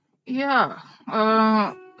picnic? yeah.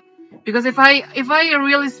 Because if I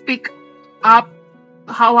really speak up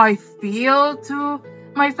how I feel to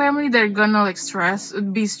my family, they're gonna like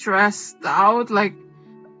be stressed out. Like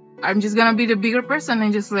I'm just gonna be the bigger person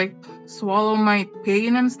and just like swallow my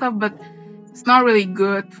pain and stuff. But it's not really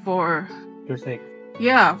good for Your sake.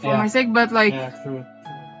 for my sake. But like, Yeah, true.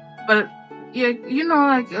 but yeah,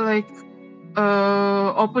 like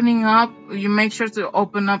opening up. You make sure to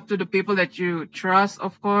open up to the people that you trust,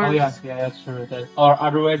 of course. Oh, yeah, that's true. Or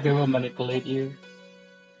otherwise they will manipulate you.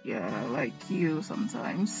 Yeah, like you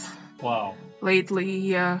sometimes. Wow.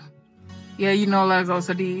 Lately, yeah, like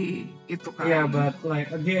also itu kan. Yeah, but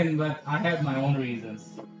like again, but I have my own reasons.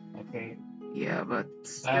 Okay. Yeah, but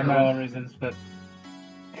I have my own reasons, but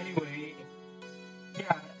anyway,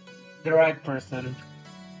 yeah, the right person,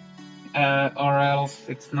 or else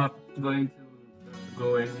it's not going to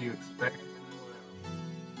go as you expect.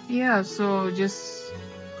 yeah, so just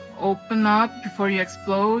open up before you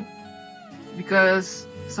explode, because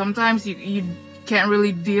sometimes you can't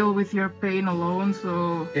really deal with your pain alone.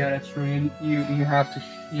 So Yeah, that's true. You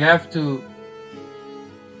have to.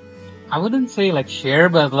 I wouldn't say like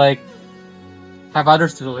share, but like have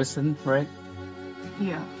others to listen, right?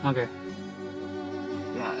 yeah, Okay.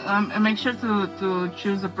 yeah. And make sure to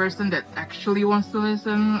choose a person that actually wants to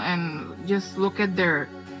listen, and just look at their.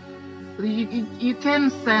 You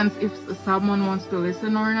can sense if someone wants to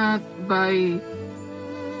listen or not by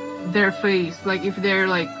their face. Like if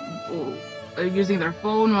they're like using their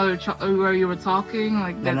phone while you were talking,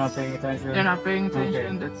 like They're that's not paying attention. they're not paying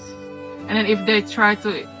attention. Okay. That's and then if they try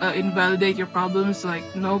to invalidate your problems, like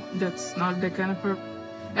nope, that's not the kind of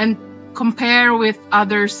and compare with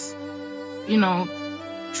others,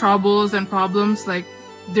 troubles and problems. Like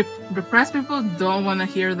depressed people don't want to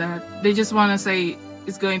hear that. They just want to say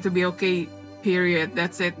it's going to be okay. Period.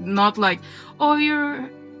 That's it. Not like, oh, you're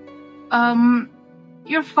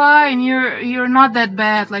fine. You're not that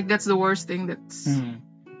bad. Like that's the worst thing.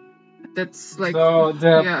 That's like So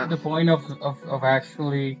yeah. the point of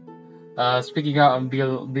actually speaking out and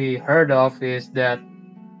be heard of is that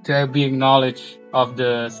to be acknowledged of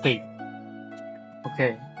the state.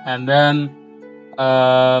 Okay, and then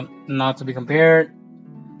not to be compared,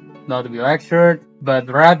 not to be lectured, but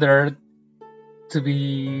rather to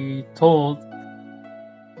be told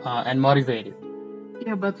and motivated.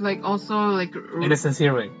 Yeah, but like also like In a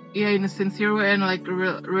sincere way. Yeah, in a sincere way and like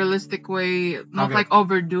realistic way, not Okay. like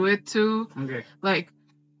overdo it too. Okay. Like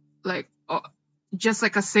just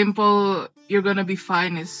like a simple "you're gonna be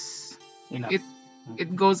fine" is Enough.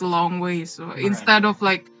 It goes a long way. So instead of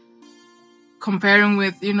like comparing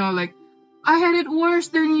with like I had it worse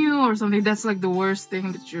than you or something, that's like the worst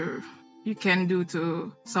thing that you're you can do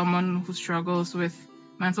to someone who struggles with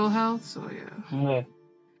mental health. So yeah. Yeah.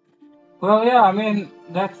 Well, yeah, I mean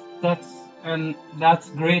that's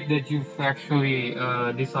great that you've actually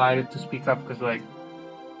decided to speak up because like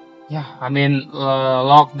yeah, I mean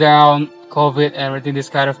lockdown, COVID, everything, this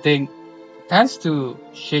kind of thing tends to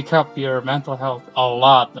shake up your mental health a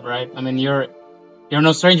lot, right? I mean you're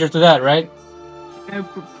no stranger to that, right?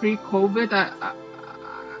 Pre-COVID,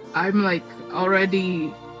 I'm like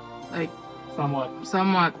already like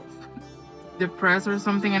somewhat depressed or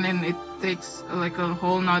something, and then it takes like a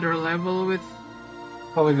whole nother level with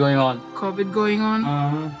COVID going on. COVID going on.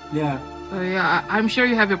 Yeah. So yeah, I'm sure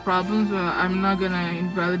you have your problems. I'm not gonna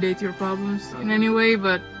invalidate your problems in any way,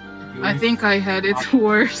 but I think I had it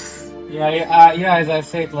worse. Yeah, as I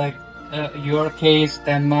said, like your case,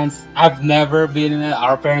 10 months. I've never been in it.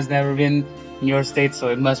 Our parents never been in your state, so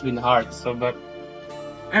it must have been hard. So, but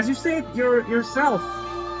as you said, yourself.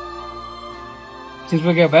 Things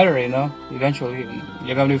will get better, you know. Eventually,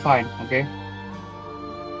 you're gonna be fine. Okay.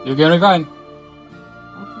 You're gonna be fine.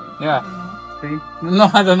 Okay. Yeah. See? No,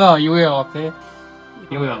 I don't know. You will. Okay.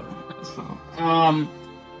 You will. So,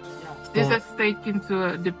 this has taken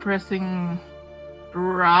to a depressing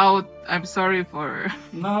route. I'm sorry for.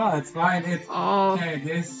 No, it's fine. It's okay.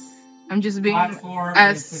 This I'm just being platform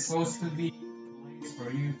as is supposed to be a place for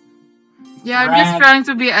you. Yeah, I'm just trying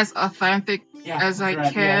to be as authentic as I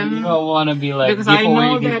can. Yeah, you don't want to be like because I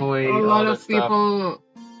know that giveaway, a lot of stuff.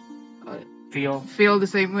 people feel the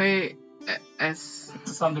same way as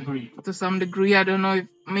to some degree. To some degree, I don't know if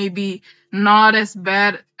maybe not as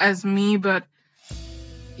bad as me, but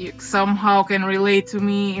you somehow can relate to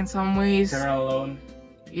me in some ways. You're not alone.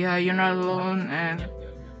 Yeah, you're not alone, and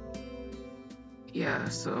yeah,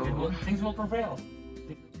 so things will prevail.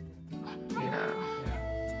 Yeah.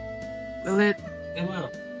 Will it? It will.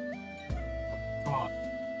 Come on.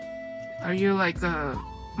 Are you like a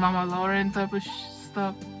Mama Lauren type of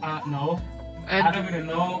stuff? No. And I don't even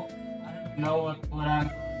know. I don't know what I'm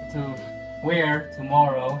to wear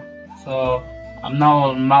tomorrow. So I'm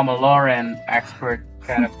not a Mama Lauren expert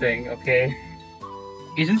kind of thing. Okay.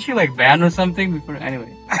 Isn't she like banned or something before?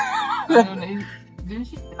 Anyway. I don't know. Didn't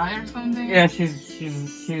she die or something? Yeah,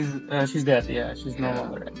 she's dead. Yeah, she's no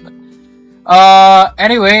longer dead.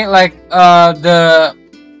 Anyway, like I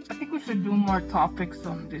think we should do more topics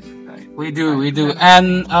on this side. We do,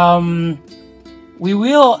 and we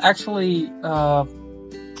will actually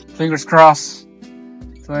fingers crossed.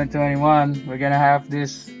 2021, we're gonna have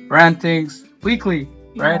this RanThings weekly,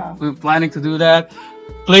 right? Yeah. We're planning to do that.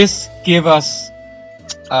 Please give us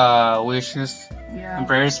wishes and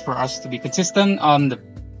prayers for us to be consistent on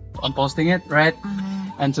posting it, right? Mm-hmm.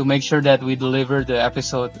 And to make sure that we deliver the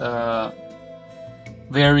episode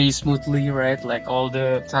very smoothly, right? Like all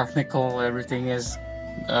the technical, everything is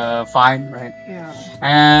fine, right? Yeah.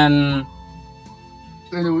 And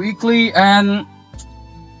in the weekly, and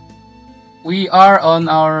we are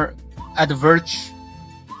at the verge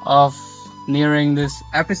of nearing this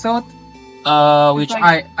episode, which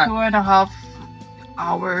like 2.5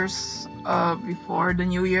 hours before the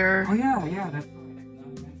new year. Oh yeah, that's right.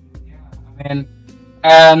 Yeah, I mean,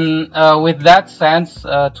 and with that sense,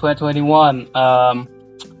 2021.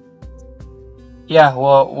 Yeah,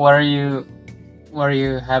 well, what are you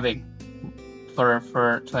having for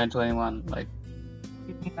 2021? Like,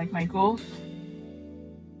 You mean like my goals?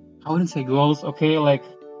 I wouldn't say goals. Okay, like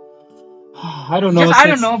I don't know. Just, I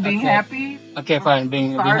don't know. Being happy. Okay, fine.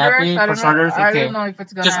 Being happy for starters. Okay. I don't know if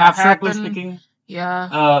it's gonna just abstractly happen. speaking.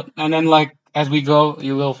 Yeah. And then like as we go,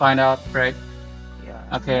 you will find out, right?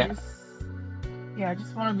 Yeah. Okay. I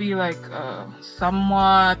just want to be like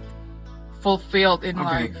somewhat fulfilled in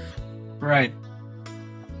life. Right.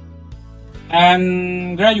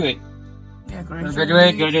 And graduate. Yeah,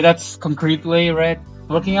 graduate. That's concrete way, right?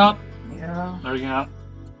 Working out. Yeah.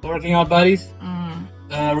 Working out, buddies.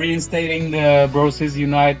 Reinstating the Brosis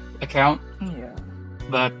Unite account. Yeah.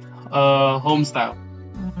 But home style.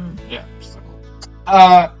 Mm-hmm. Yeah. So.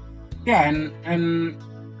 Yeah, and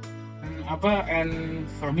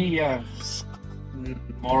for me, yeah,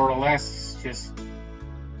 more or less just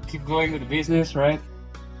keep going with the business, right?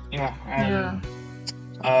 Yeah. And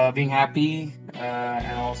being happy,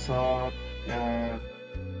 and also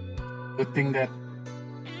good thing that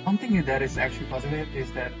one thing that is actually positive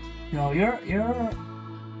is that you're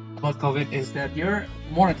about COVID is that you're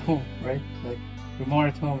more at home, right? Like you're more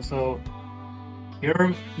at home, so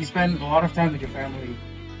you spend a lot of time with your family.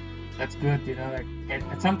 That's good, like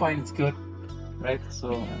at some point it's good, right?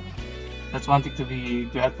 So that's one thing to be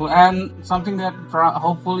grateful, and something that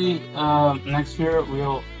hopefully next year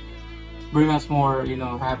will bring us more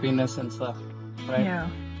happiness and stuff, right? Yeah.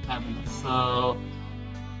 happiness. So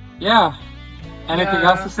yeah. Anything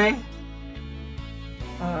else Yeah. to say?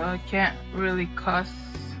 I can't really cuss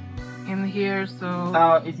in here,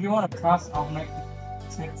 so If you want to cuss, I'll make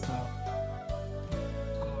it sit. So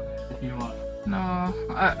go ahead if you want. no.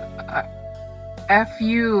 F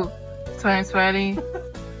you, 2020.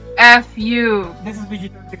 F you. This is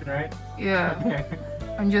PG-13, right? Yeah. Okay.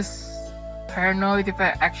 I'm just paranoid if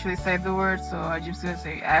I actually say the word, so I just gonna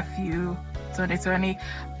say F you, 2020.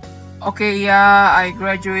 Okay, yeah, I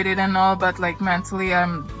graduated and all, but like mentally,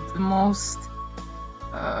 I'm the most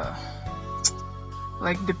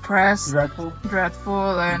like depressed,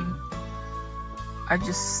 dreadful, and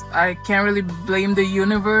I can't really blame the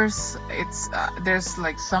universe. It's there's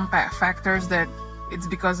like some factors that it's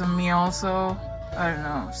because of me also. I don't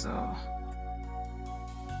know. So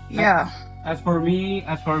yeah. As for me,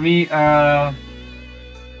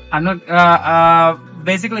 I'm not.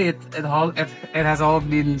 Basically, it has all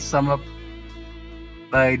been summed up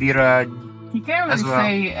by Dira You can't really as well.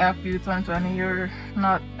 say F you 2020. You're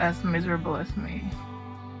not as miserable as me.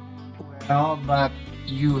 Well, but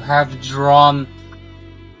you have drawn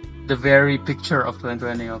the very picture of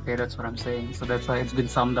 2020. Okay, that's what I'm saying. So that's why it's been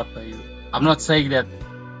summed up by you. I'm not saying that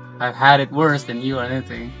I've had it worse than you or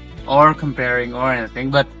anything, or comparing or anything,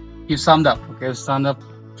 but you summed up. Okay, you summed up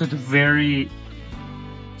to the very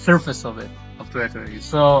surface of it of 2020.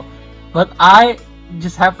 So, but I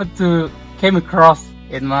just happened to came across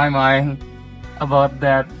in my mind about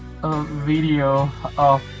that video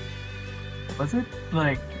of, was it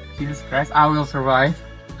like Jesus Christ, I Will Survive?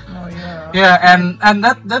 Oh yeah. Yeah, and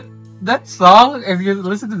that song, if you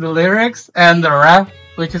listen to the lyrics and the rap,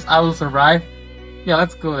 which is I Will Survive, yeah,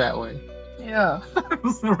 let's go that way. Yeah. I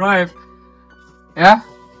will survive. Yeah.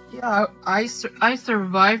 Yeah. I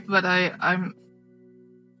survived, but I'm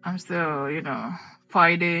still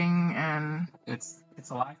fighting and It's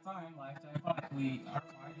a lifetime fight. We are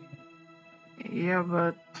fighting. yeah,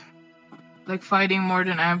 but like fighting more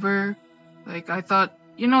than ever. Like I thought,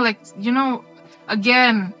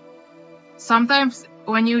 again, sometimes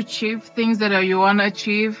when you achieve things that you want to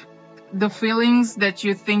achieve, the feelings that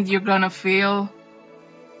you think you're gonna feel,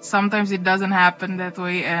 sometimes it doesn't happen that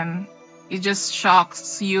way, and it just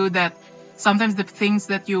shocks you that sometimes the things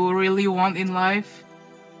that you really want in life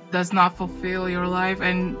does not fulfill your life,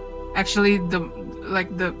 and actually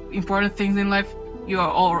the important things in life you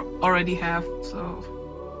already have. So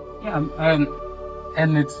Yeah,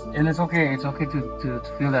 and it's okay. It's okay to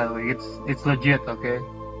feel that way. It's legit, okay.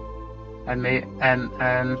 And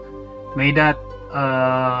may that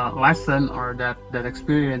lesson or that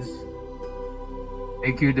experience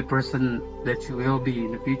make you the person that you will be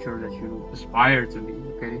in the future, that you aspire to be.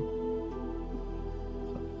 Okay.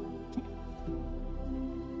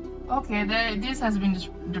 okay, this has been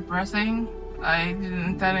depressing. I didn't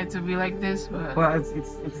intend it to be like this, but Well,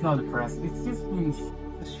 it's not depressing. It's just been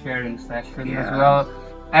a sharing session as yeah. well.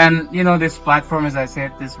 And this platform, as I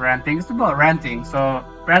said, this ranting, it's about ranting. So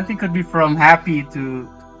ranting could be from happy to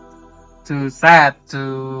sad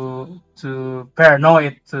to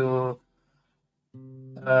paranoid to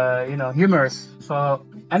humorous. So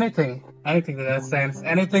anything in that sense,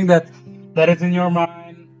 anything that is in your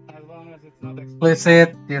mind, as long as it's not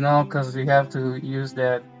explicit, because we have to use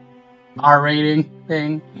that R rating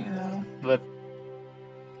thing. Yeah. But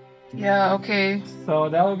Yeah. Okay. so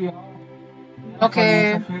that will be all.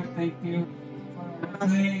 Okay. Thank you for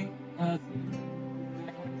listening.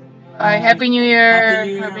 Bye. Happy New Year.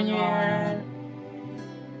 Happy New Year, Happy New everyone. Year.